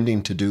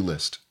 never-ending to-do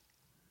list.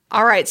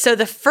 All right, so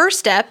the first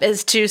step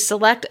is to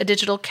select a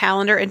digital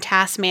calendar and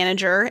task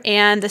manager,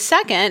 and the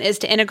second is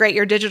to integrate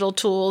your digital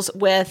tools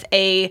with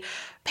a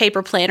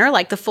paper planner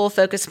like the Full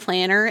Focus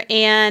Planner.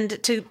 And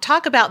to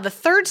talk about the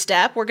third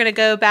step, we're going to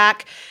go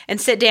back and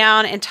sit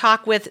down and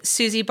talk with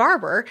Susie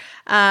Barber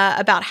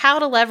about how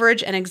to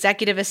leverage an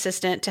executive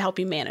assistant to help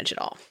you manage it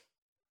all.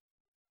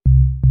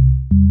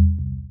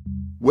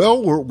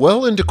 Well, we're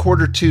well into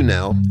quarter 2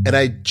 now, and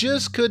I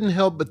just couldn't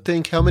help but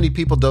think how many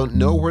people don't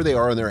know where they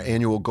are in their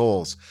annual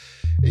goals.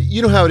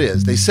 You know how it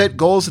is. They set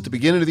goals at the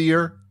beginning of the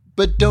year,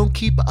 but don't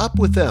keep up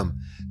with them.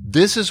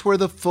 This is where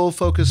the Full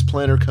Focus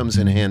Planner comes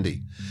in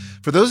handy.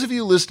 For those of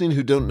you listening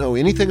who don't know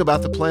anything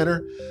about the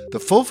planner, the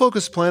Full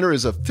Focus Planner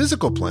is a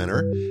physical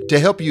planner to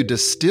help you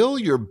distill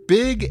your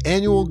big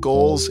annual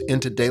goals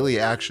into daily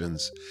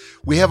actions.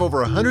 We have over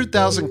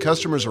 100,000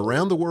 customers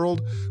around the world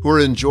who are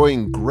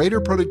enjoying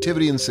greater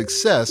productivity and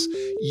success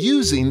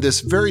using this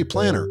very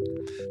planner.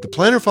 The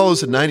planner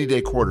follows a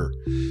 90-day quarter.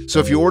 So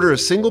if you order a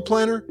single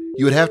planner,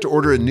 you would have to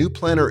order a new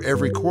planner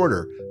every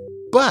quarter.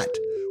 But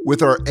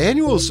with our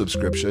annual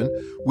subscription,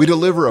 we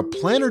deliver a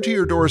planner to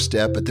your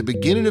doorstep at the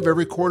beginning of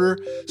every quarter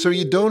so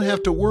you don't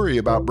have to worry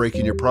about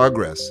breaking your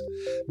progress.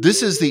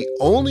 This is the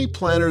only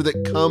planner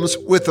that comes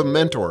with a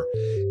mentor.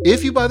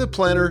 If you buy the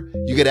planner,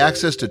 you get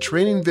access to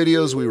training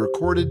videos we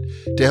recorded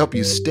to help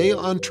you stay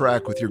on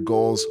track with your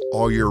goals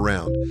all year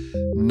round.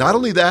 Not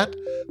only that,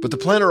 but the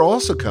planner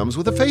also comes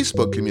with a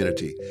Facebook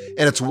community,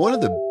 and it's one of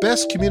the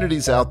best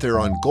communities out there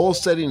on goal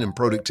setting and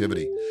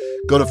productivity.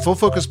 Go to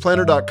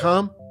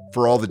fullfocusplanner.com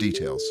for all the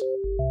details.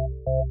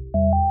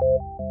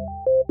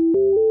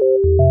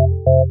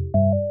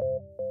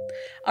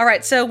 All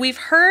right, so we've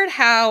heard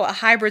how a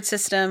hybrid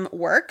system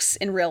works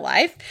in real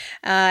life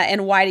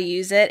and why to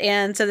use it.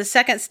 And so the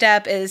second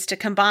step is to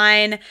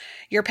combine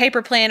your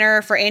paper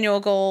planner for annual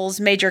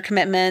goals, major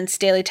commitments,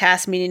 daily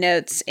tasks, meeting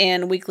notes,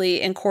 and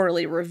weekly and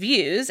quarterly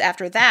reviews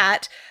after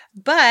that.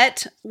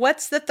 But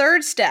what's the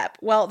third step?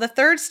 Well, the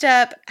third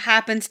step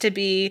happens to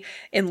be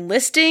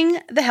enlisting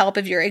the help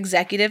of your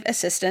executive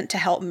assistant to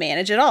help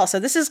manage it all. So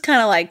this is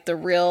kind of like the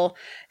real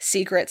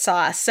secret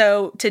sauce.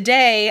 So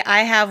today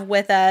I have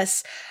with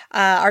us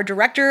our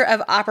Director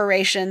of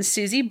Operations,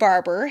 Susie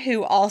Barber,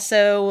 who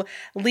also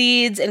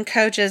leads and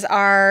coaches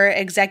our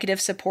executive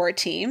support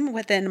team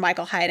within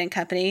Michael Hyatt &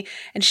 Company.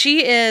 And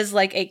she is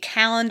like a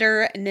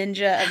calendar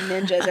ninja of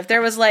ninjas. If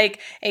there was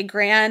like a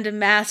grand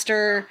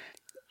master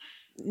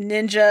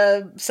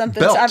ninja something,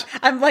 Belt.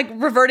 I'm like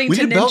reverting We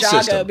to need a belt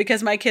Ninjago system.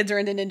 because my kids are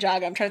into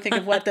Ninjago. I'm trying to think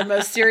of what the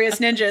most serious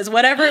ninja is.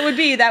 Whatever it would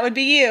be, that would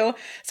be you.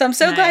 So I'm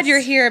so glad you're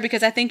here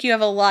because I think you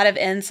have a lot of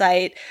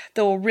insight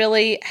that will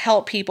really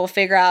help people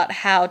figure out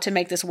how to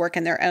make this work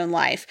in their own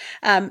life.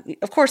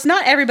 Of course,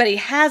 not everybody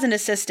has an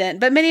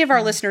assistant, but many of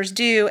our listeners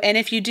do. And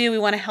if you do, we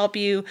want to help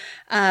you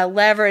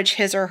leverage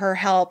his or her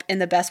help in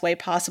the best way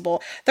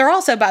possible. There are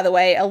also, by the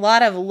way, a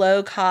lot of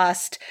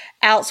low-cost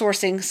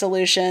outsourcing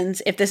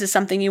solutions if this is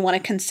something you want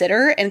to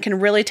consider and can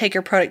really take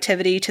your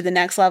productivity to the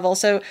next level.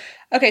 So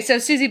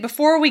Susie,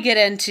 before we get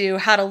into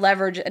how to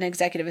leverage an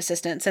executive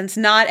assistant, since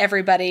not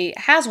everybody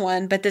has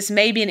one, but this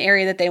may be an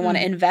area that they want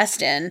to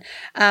invest in,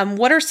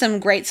 what are some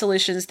great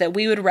solutions that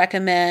we would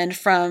recommend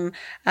from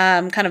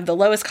kind of the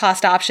lowest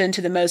cost option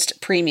to the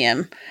most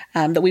premium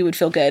that we would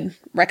feel good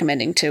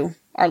recommending to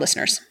our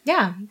listeners?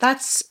 Yeah,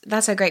 that's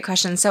a great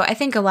question. So I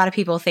think a lot of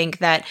people think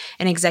that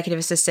an executive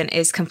assistant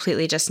is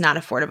completely just not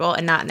affordable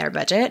and not in their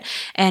budget.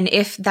 And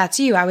if that's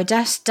you, I would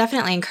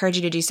definitely encourage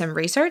you to do some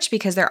research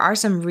because there are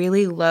some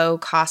really low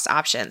cost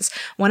options.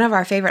 One of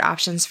our favorite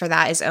options for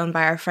that is owned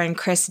by our friend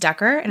Chris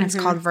Ducker, and it's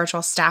called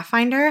Virtual Staff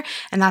Finder,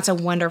 and that's a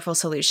wonderful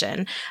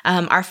solution.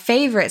 Our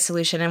favorite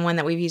solution and one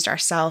that we've used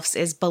ourselves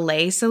is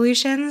Belay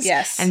Solutions.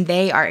 Yes. And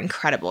they are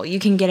incredible. You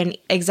can get an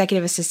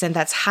executive assistant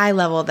that's high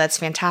level, that's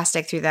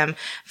fantastic through them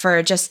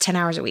for just 10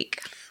 hours a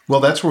week. Well,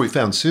 that's where we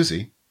found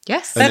Susie.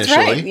 Yes. That's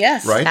initially, right.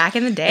 Yes. Right? Back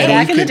in the day. And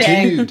Back we've in the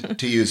day. continued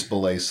to use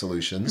Belay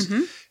Solutions.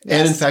 And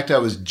in fact, I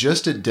was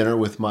just at dinner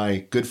with our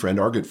good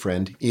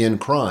friend, Ian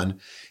Cron.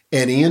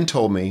 And Ian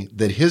told me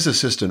that his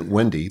assistant,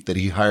 Wendy, that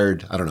he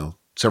hired, I don't know,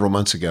 several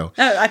months ago.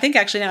 Oh, I think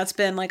actually now it's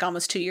been like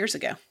almost 2 years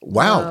ago.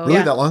 Wow, really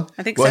Yeah, that long?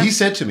 I think well, so. he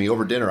said to me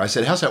over dinner, I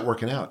said, how's that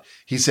working out?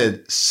 He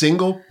said,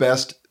 single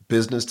best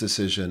business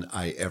decision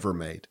I ever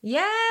made. Yay!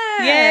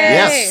 Yay!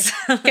 Yes.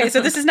 Okay,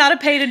 so this is not a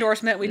paid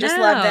endorsement. We just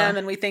No. love them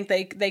and we think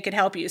they could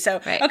help you.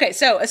 So, Right. okay,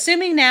 so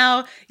assuming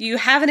now you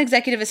have an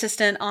executive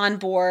assistant on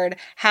board,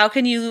 how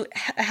can you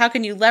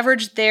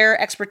leverage their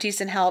expertise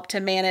and help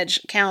to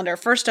manage calendar?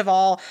 First of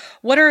all,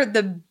 what are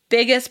the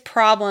biggest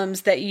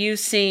problems that you've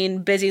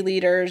seen busy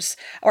leaders,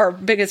 or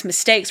biggest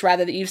mistakes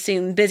rather, that you've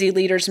seen busy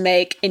leaders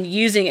make in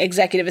using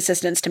executive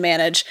assistants to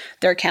manage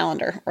their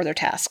calendar or their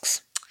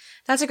tasks?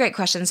 That's a great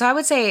question. So I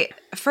would say,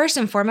 first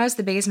and foremost,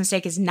 the biggest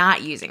mistake is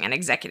not using an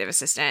executive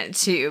assistant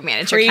to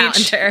manage your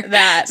Preach calendar.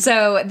 that.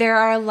 So there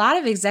are a lot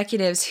of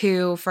executives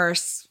who, for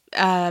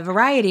a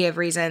variety of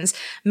reasons,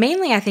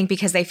 mainly I think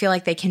because they feel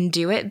like they can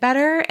do it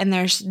better, and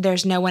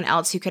there's no one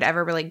else who could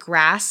ever really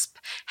grasp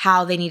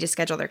how they need to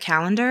schedule their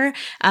calendar,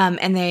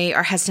 and they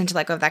are hesitant to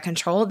let go of that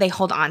control. They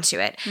hold on to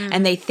it,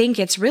 and they think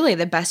it's really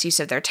the best use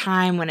of their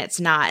time when it's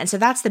not. And so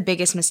that's the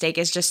biggest mistake,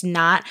 is just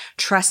not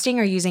trusting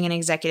or using an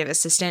executive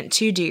assistant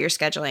to do your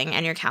scheduling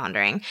and your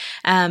calendaring.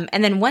 And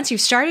then once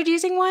you've started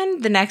using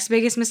one, the next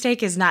biggest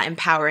mistake is not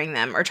empowering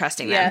them or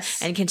trusting them,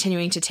 Yes. and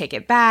continuing to take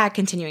it back,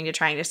 continuing to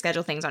trying to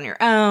schedule things on your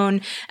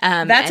own.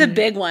 That's a and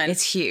big one.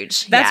 It's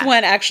huge. That's Yeah.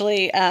 one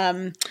actually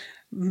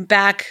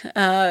back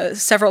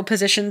several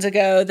positions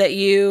ago that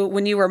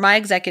when you were my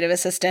executive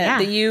assistant, Yeah.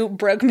 that you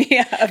broke me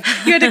up.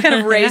 You had to kind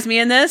of raise me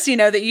in this,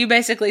 that you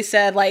basically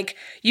said, like,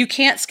 you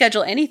can't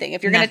schedule anything.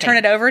 If you're going to turn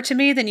it over to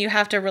me, then you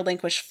have to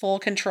relinquish full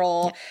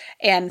control.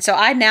 And so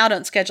I now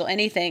don't schedule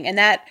anything. And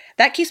that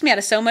keeps me out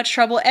of so much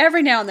trouble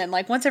every now and then.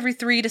 Like once every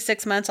 3 to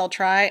 6 months, I'll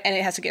try and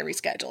it has to get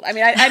rescheduled. I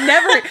mean,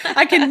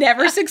 I can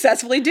never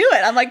successfully do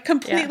it. I'm like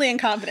completely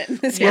incompetent in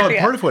this Well, and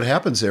area. part of what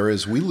happens there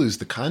is we lose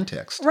the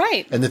context.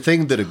 Right. And the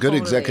thing that a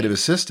good Totally. executive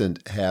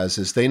assistant has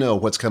is they know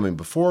what's coming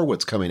before,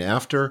 what's coming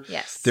after.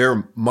 Yes.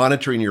 They're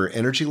monitoring your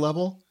energy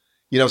level.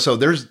 So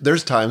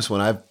there's times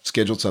when I've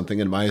scheduled something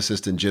and my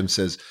assistant Jim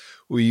says,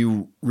 well,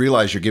 you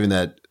realize you're giving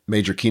that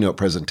major keynote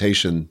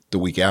presentation the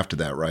week after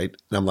that, right?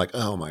 And I'm like,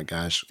 oh my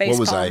gosh, Face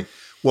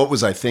what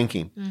was I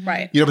thinking?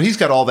 Right. But he's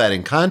got all that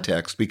in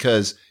context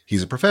because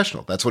he's a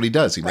professional. That's what he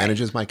does. He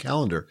manages my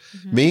calendar.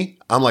 Me,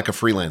 I'm like a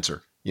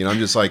freelancer. I'm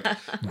just like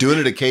doing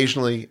it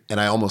occasionally,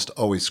 and I almost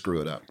always screw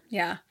it up.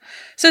 Yeah.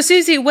 So,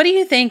 Susie, what do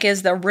you think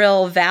is the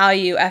real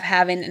value of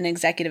having an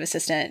executive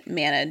assistant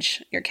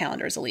manage your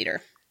calendar as a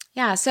leader?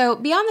 Yeah. So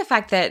beyond the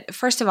fact that,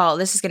 first of all,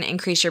 this is going to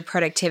increase your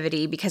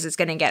productivity because it's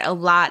going to get a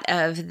lot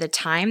of the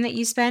time that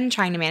you spend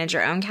trying to manage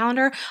your own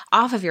calendar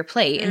off of your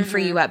plate and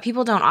free you up.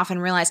 People don't often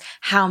realize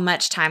how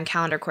much time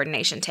calendar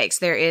coordination takes.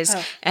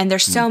 And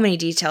there's so many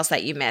details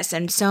that you miss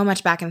and so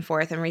much back and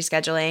forth and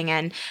rescheduling.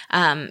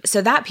 And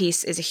so that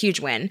piece is a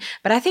huge win.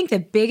 But I think the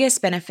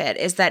biggest benefit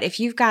is that if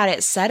you've got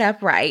it set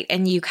up right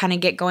and you kind of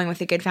get going with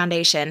a good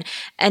foundation,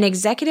 an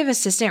executive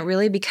assistant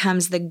really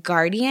becomes the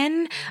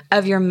guardian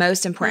of your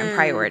most important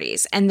priorities.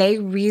 And they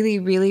really,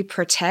 really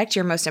protect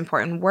your most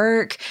important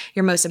work,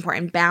 your most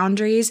important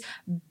boundaries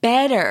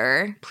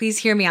better. Please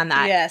hear me on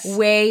that. Yes.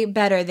 Way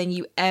better than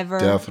you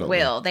ever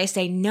will. They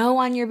say no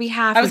on your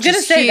behalf. I was going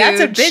to say, that's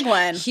a big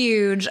one.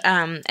 Huge.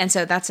 And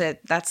so that's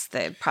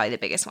probably the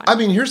biggest one. I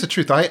mean, here's the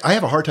truth. I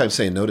have a hard time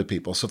saying no to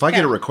people. So if I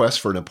get a request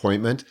for an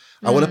appointment,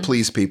 I want to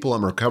please people.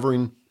 I'm a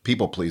recovering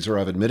people pleaser.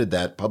 I've admitted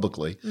that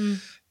publicly. And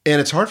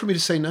it's hard for me to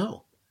say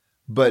no.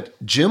 But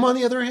Jim, on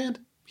the other hand,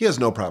 he has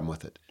no problem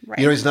with it. Right.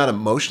 He's not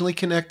emotionally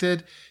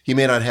connected. He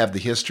may not have the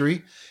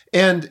history.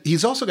 And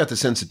he's also got the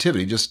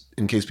sensitivity, just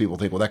in case people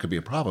think, well, that could be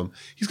a problem.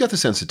 He's got the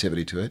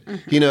sensitivity to it.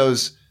 He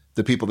knows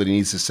the people that he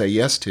needs to say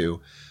yes to.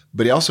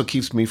 But he also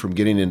keeps me from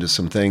getting into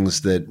some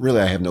things that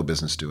really I have no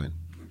business doing.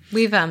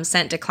 We've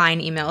sent decline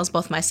emails,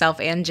 both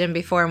myself and Jim,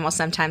 before, and we'll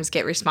sometimes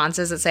get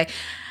responses that say,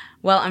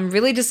 well, I'm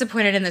really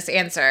disappointed in this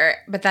answer,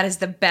 but that is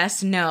the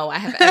best no I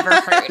have ever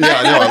heard. Yeah,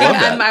 I know. I love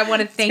that. I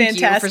want to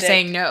thank you for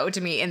saying no to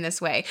me in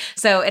this way.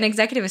 So an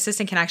executive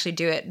assistant can actually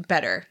do it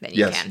better than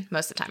you can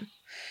most of the time.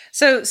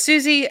 So,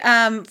 Susie,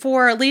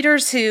 for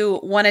leaders who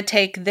want to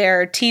take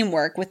their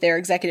teamwork with their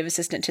executive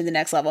assistant to the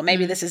next level,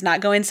 maybe this is not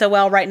going so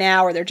well right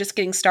now, or they're just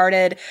getting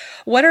started.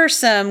 What are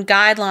some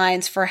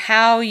guidelines for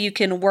how you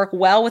can work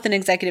well with an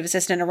executive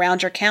assistant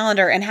around your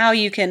calendar and how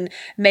you can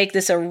make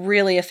this a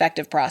really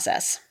effective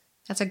process?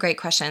 That's a great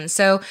question.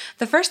 So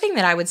the first thing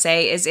that I would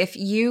say is if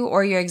you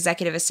or your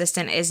executive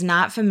assistant is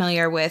not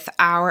familiar with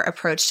our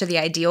approach to the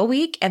ideal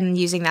week and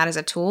using that as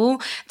a tool,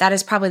 that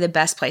is probably the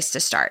best place to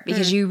start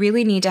because you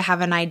really need to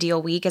have an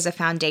ideal week as a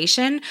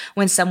foundation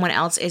when someone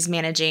else is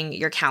managing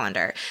your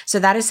calendar. So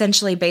that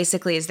essentially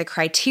basically is the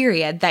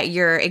criteria that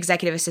your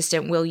executive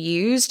assistant will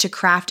use to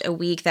craft a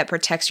week that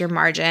protects your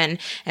margin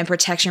and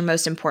protects your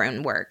most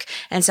important work.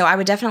 And so I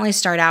would definitely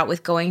start out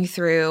with going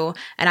through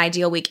an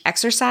ideal week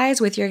exercise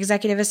with your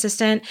executive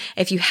assistant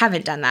if you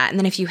haven't done that. And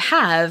then if you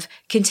have,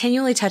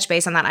 continually touch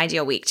base on that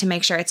ideal week to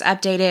make sure it's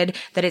updated,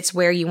 that it's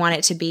where you want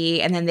it to be,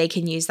 and then they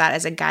can use that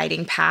as a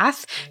guiding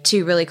path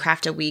to really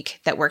craft a week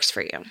that works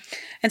for you.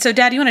 And so,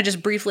 Dad, you want to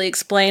just briefly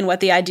explain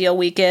what the ideal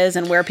week is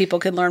and where people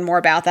could learn more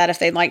about that if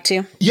they'd like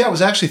to? Yeah, I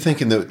was actually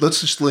thinking that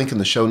let's just link in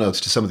the show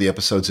notes to some of the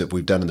episodes that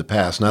we've done in the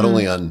past, not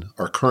only on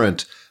our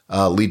current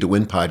Lead to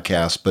Win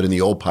podcast, but in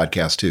the old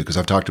podcast too, because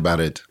I've talked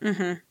about it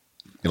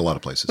in a lot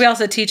of places. We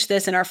also teach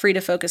this in our Free to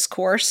Focus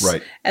course,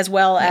 as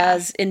well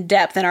as in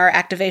depth in our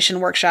activation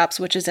workshops,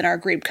 which is in our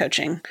group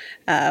coaching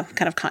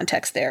kind of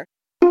context there.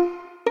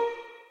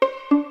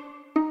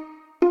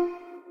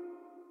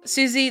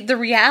 Susie, the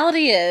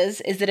reality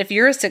is that if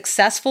you're a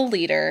successful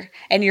leader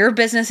and your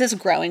business is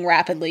growing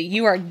rapidly,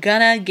 you are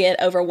gonna get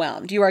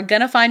overwhelmed. You are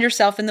gonna find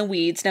yourself in the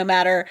weeds no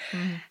matter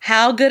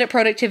how good at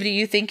productivity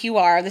you think you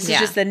are. This is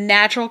just the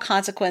natural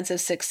consequence of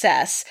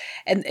success.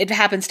 And it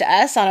happens to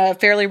us on a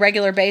fairly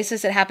regular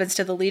basis. It happens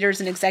to the leaders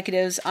and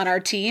executives on our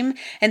team.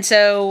 And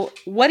so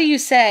what do you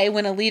say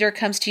when a leader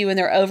comes to you and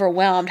they're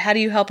overwhelmed? How do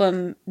you help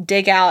them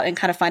dig out and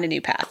kind of find a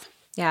new path?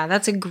 Yeah,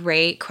 that's a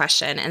great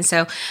question. And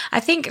so I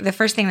think the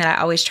first thing that I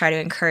always try to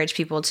encourage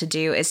people to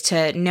do is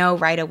to know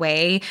right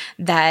away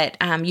that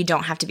you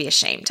don't have to be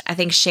ashamed. I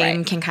think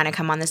shame can kind of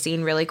come on the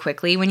scene really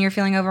quickly when you're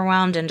feeling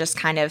overwhelmed and just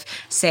kind of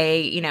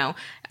say,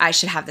 I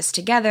should have this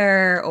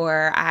together,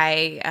 or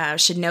I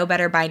should know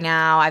better by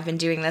now. I've been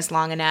doing this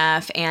long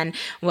enough. And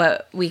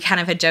what we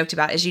kind of had joked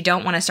about is you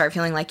don't want to start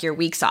feeling like you're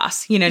weak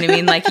sauce. You know what I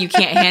mean? Like you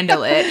can't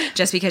handle it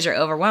just because you're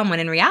overwhelmed. When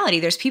in reality,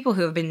 there's people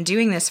who have been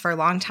doing this for a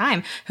long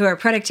time, who are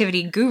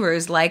productivity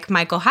gurus like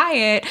Michael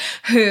Hyatt,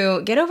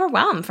 who get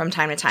overwhelmed from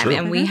time to time. True.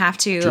 And we have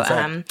to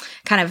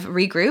kind of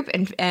regroup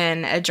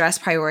and address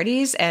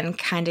priorities and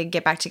kind of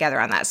get back together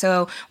on that.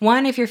 So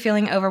one, if you're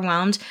feeling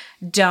overwhelmed,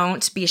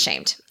 don't be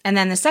ashamed. And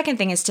then the second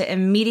thing is to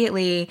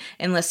immediately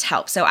enlist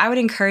help. So I would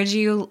encourage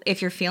you, if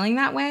you're feeling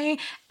that way,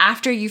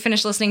 after you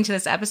finish listening to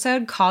this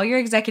episode, call your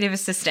executive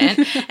assistant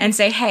and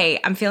say, hey,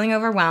 I'm feeling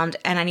overwhelmed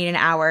and I need an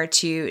hour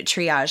to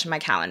triage my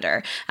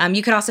calendar.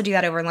 You could also do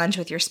that over lunch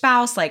with your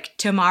spouse, like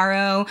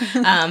tomorrow.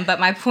 But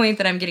my point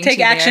that I'm getting Take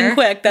to action there,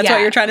 quick. That's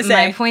what you're trying to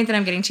say. My point that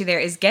I'm getting to there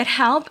is get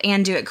help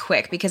and do it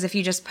quick. Because if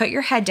you just put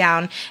your head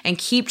down and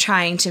keep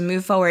trying to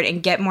move forward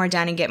and get more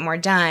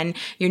done,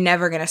 you're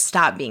never going to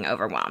stop being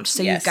overwhelmed.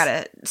 So you've got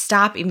to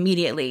stop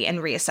immediately and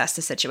reassess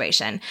the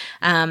situation.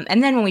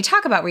 And then when we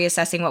talk about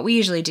reassessing, what we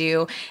usually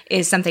do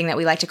is something that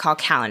we like to call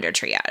calendar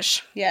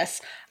triage.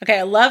 Yes. Okay,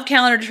 I love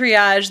calendar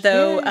triage,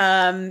 though.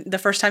 The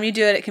first time you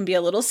do it, it can be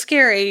a little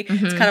scary.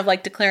 Mm-hmm. It's kind of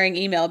like declaring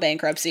email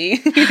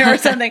bankruptcy or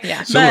something.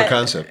 Similar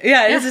concept.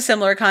 Yeah, it is a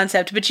similar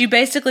concept. But you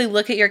basically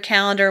look at your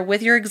calendar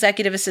with your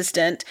executive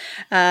assistant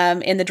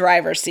in the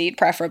driver's seat,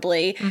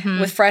 preferably,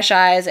 with fresh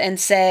eyes, and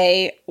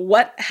say,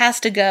 what has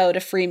to go to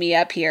free me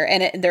up here?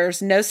 And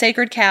there's no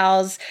sacred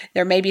cows.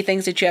 There may be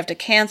things that you have to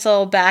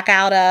cancel, back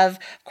out of.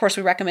 Of course,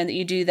 we recommend that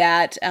you do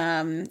that,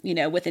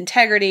 with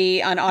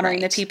integrity, on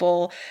honoring the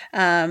people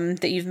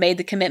that you've made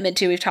the commitment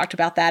to. We've talked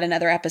about that in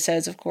other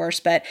episodes, of course.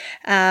 But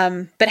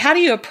how do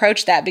you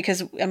approach that?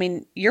 Because, I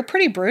mean, you're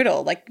pretty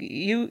brutal. Like,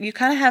 you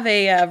kind of have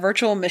a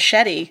virtual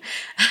machete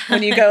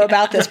when you go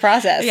about this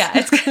process. Yeah,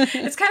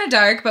 it's kind of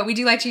dark, but we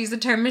do like to use the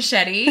term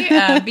machete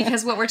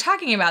because what we're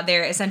talking about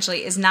there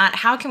essentially is not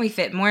how can we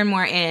fit more and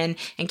more in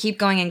and keep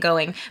going and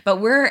going, but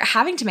we're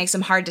having to make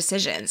some hard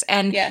decisions.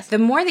 And the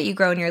more that you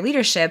grow in your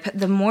leadership,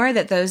 the more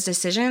that those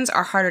decisions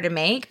are harder to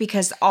make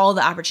because all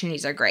the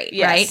opportunities are great,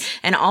 right?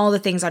 And all the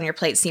things on your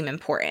plate seem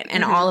important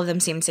and all of them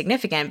seem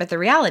significant, but the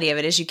reality of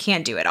it is you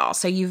can't do it all.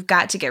 So you've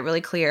got to get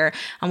really clear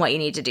on what you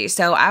need to do.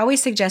 So I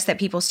always suggest that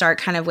people start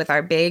kind of with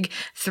our big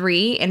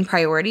 3 in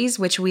priorities,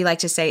 which we like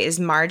to say is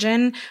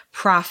margin,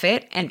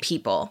 profit, and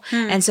people.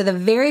 And so the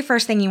very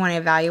first thing you want to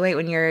evaluate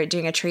when you're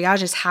doing a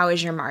triage is how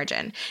is your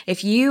margin?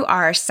 If you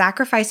are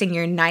sacrificing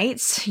your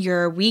nights,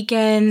 your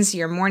weekends,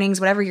 your mornings,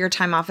 whatever your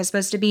time off is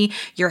supposed to be,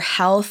 your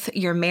health,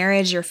 your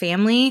marriage, your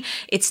family,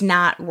 it's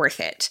not worth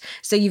it.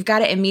 So you've got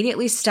to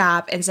immediately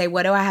stop and say,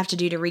 what do I have to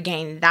do to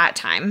regain that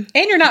time?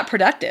 And you're not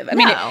productive. I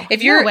mean,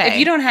 if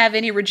you don't have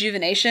any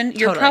rejuvenation,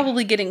 you're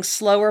probably getting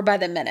slower by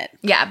the minute.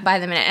 Yeah, by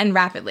the minute and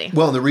rapidly.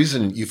 Well, the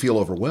reason you feel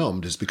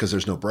overwhelmed is because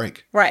there's no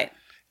break. Right.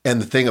 And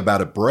the thing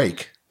about a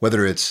break,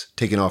 whether it's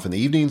taking off in the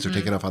evenings or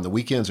taking off on the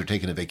weekends or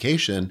taking a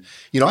vacation,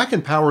 I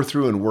can power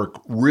through and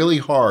work really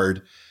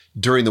hard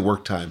during the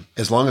work time,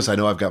 as long as I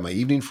know I've got my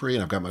evening free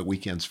and I've got my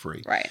weekends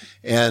free. Right.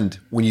 And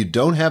when you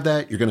don't have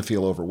that, you're going to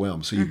feel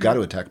overwhelmed. So you've got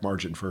to attack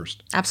margin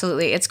first.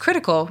 Absolutely. It's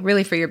critical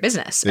really for your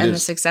business and the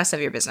success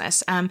of your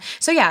business.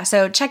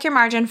 So check your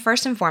margin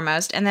first and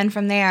foremost. And then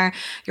from there,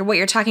 what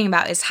you're talking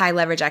about is high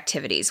leverage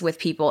activities with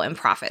people and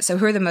profit. So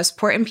who are the most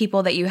important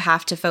people that you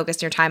have to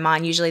focus your time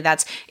on? Usually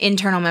that's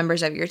internal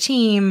members of your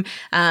team,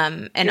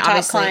 and your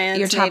obviously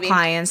your top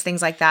clients,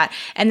 things like that.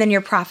 And then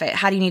your profit.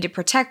 How do you need to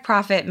protect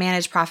profit,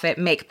 manage profit,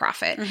 make profit?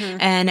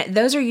 And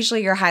those are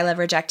usually your high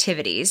leverage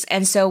activities.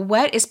 And so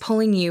what is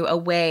pulling you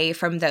away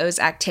from those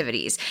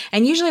activities?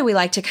 And usually we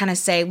like to kind of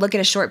say, look at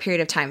a short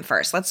period of time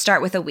first. Let's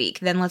start with a week.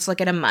 Then let's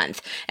look at a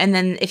month. And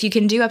then if you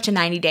can do up to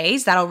 90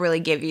 days, that'll really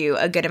give you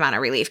a good amount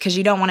of relief because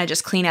you don't want to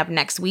just clean up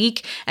next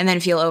week and then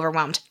feel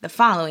overwhelmed the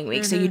following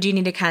week. So you do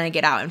need to kind of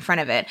get out in front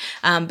of it.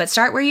 But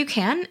start where you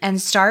can and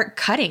start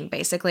cutting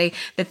basically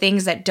the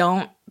things that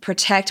don't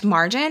protect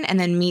margin and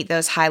then meet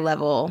those high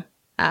level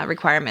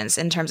requirements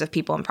in terms of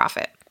people and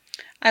profit.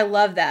 I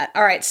love that.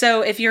 All right.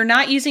 So if you're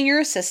not using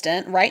your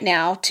assistant right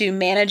now to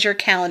manage your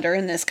calendar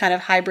in this kind of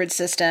hybrid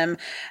system,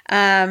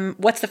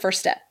 what's the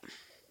first step?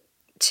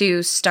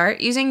 To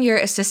start using your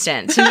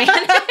assistant to manage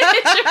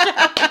your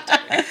calendar.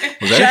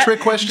 Was that a trick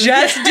question?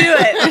 Just do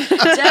it.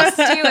 Just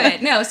do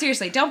it. No,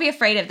 seriously, don't be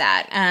afraid of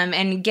that.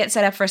 And get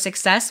set up for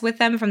success with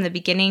them from the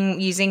beginning,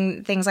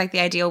 using things like the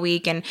ideal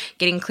week and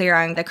getting clear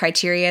on the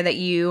criteria that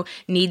you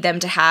need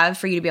them to have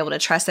for you to be able to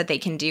trust that they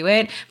can do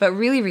it. But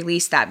really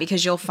release that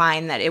because you'll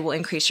find that it will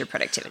increase your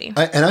productivity.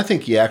 And I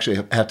think you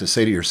actually have to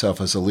say to yourself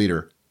as a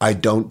leader, I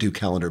don't do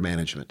calendar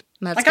management.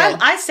 That's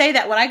I say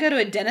that when I go to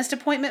a dentist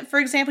appointment, for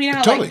example, you know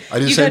how totally. I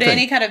do you the go same to thing.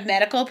 any kind of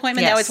medical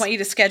appointment, they always want you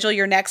to schedule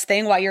your next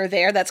thing while you're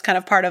there. That's kind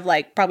of part of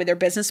like probably their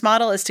business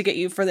model is to get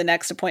you for the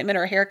next appointment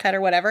or a haircut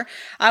or whatever.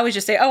 I always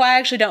just say, I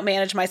actually don't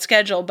manage my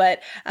schedule,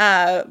 but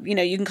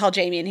you can call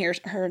Jamie and here's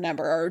her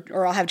number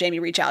or I'll have Jamie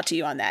reach out to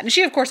you on that. And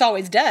she of course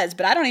always does,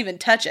 but I don't even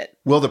touch it.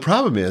 Well, the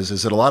problem is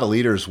that a lot of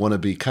leaders want to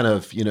be kind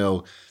of,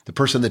 the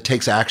person that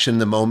takes action in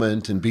the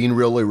moment and being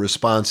really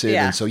responsive.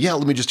 Yeah. And so,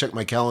 let me just check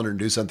my calendar and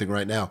do something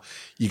right now.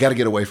 You got to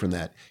get away from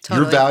that.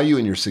 Totally. Your value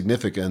and your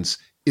significance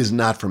is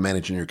not from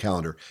managing your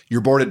calendar.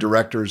 Your board of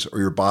directors or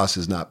your boss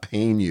is not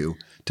paying you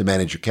to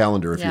manage your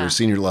calendar if you're a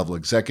senior level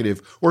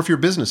executive or if you're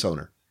a business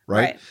owner,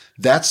 right?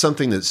 That's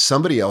something that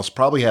somebody else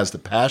probably has the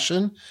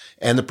passion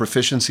and the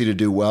proficiency to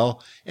do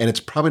well. And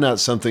it's probably not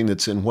something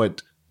that's in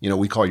what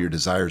we call your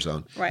desire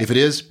zone. Right. If it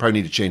is,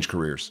 probably need to change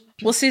careers.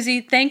 Well, Susie,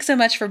 thanks so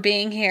much for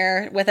being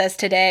here with us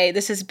today.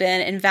 This has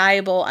been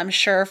invaluable, I'm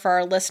sure, for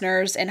our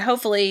listeners and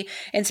hopefully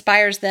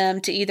inspires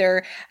them to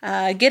either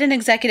get an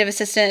executive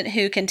assistant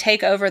who can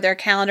take over their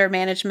calendar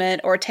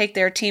management or take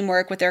their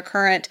teamwork with their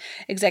current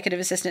executive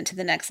assistant to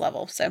the next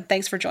level. So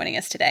thanks for joining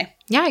us today.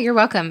 Yeah, you're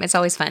welcome. It's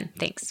always fun.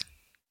 Thanks.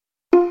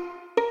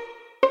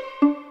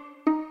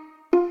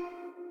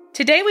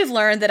 Today, we've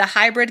learned that a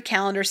hybrid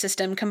calendar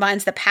system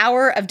combines the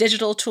power of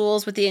digital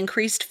tools with the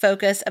increased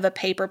focus of a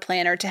paper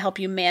planner to help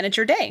you manage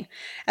your day.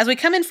 As we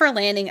come in for a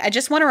landing, I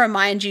just want to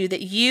remind you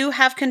that you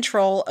have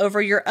control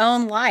over your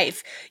own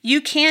life.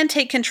 You can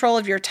take control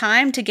of your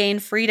time to gain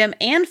freedom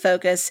and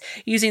focus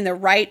using the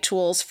right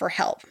tools for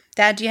help.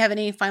 Dad, do you have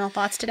any final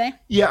thoughts today?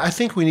 Yeah, I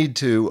think we need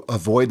to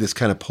avoid this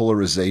kind of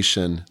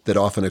polarization that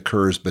often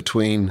occurs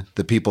between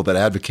the people that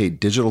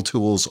advocate digital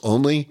tools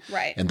only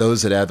and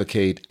those that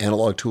advocate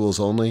analog tools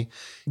only.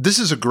 This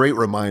is a great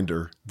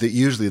reminder that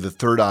usually the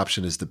third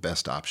option is the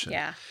best option.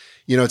 Yeah.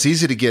 You know, it's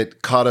easy to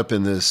get caught up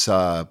in this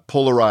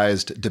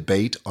polarized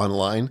debate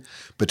online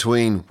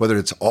between whether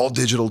it's all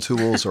digital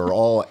tools or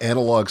all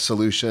analog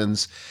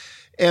solutions.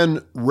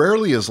 And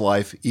rarely is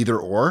life either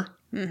or.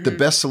 Mm-hmm. The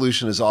best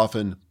solution is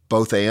often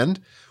both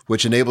and,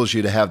 which enables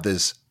you to have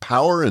this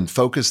power and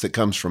focus that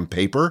comes from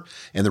paper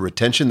and the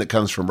retention that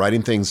comes from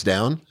writing things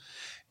down,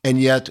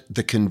 and yet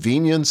the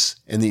convenience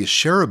and the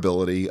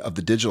shareability of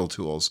the digital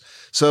tools.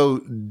 So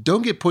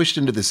don't get pushed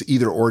into this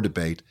either or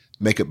debate.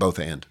 Make it both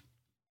and.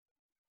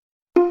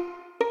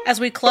 As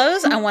we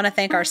close, I want to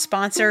thank our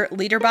sponsor,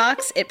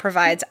 LeaderBox. It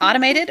provides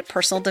automated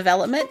personal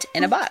development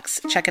in a box.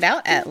 Check it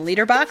out at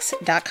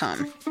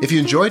leaderbox.com. If you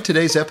enjoyed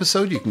today's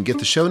episode, you can get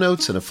the show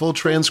notes and a full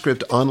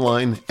transcript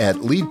online at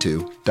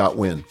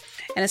lead2.win.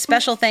 And a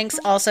special thanks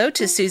also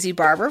to Susie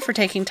Barber for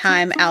taking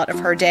time out of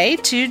her day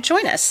to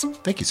join us.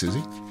 Thank you,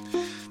 Susie.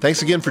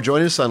 Thanks again for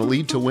joining us on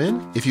Lead to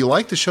Win. If you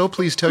like the show,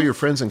 please tell your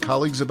friends and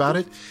colleagues about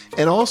it.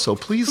 And also,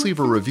 please leave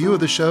a review of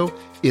the show.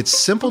 It's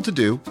simple to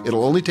do.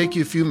 It'll only take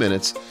you a few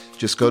minutes.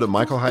 Just go to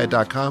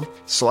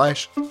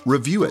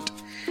michaelhyatt.com/review it.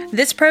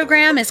 This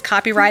program is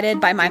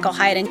copyrighted by Michael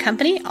Hyatt &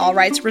 Company, all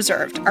rights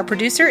reserved. Our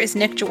producer is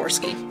Nick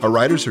Jaworski. Our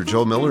writers are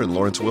Joe Miller and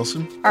Lawrence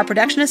Wilson. Our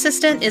production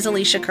assistant is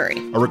Alicia Curry.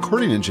 Our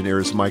recording engineer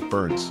is Mike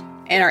Burns.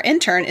 And our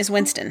intern is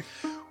Winston.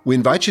 We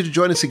invite you to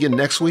join us again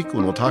next week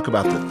when we'll talk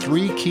about the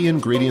 3 key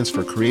ingredients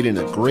for creating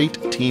a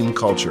great team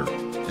culture.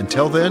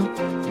 Until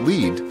then,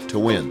 lead to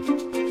win.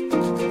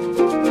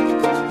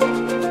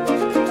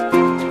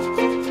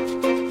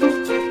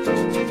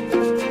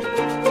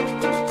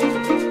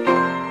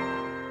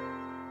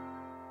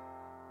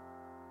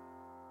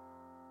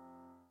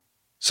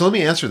 So let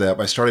me answer that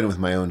by starting with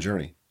my own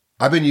journey.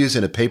 I've been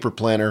using a paper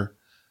planner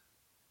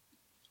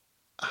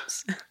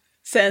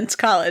since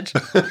college.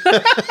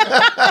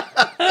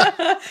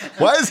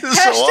 Why is this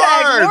so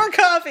hard? More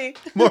coffee.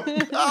 More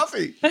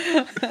coffee.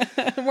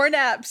 More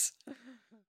naps.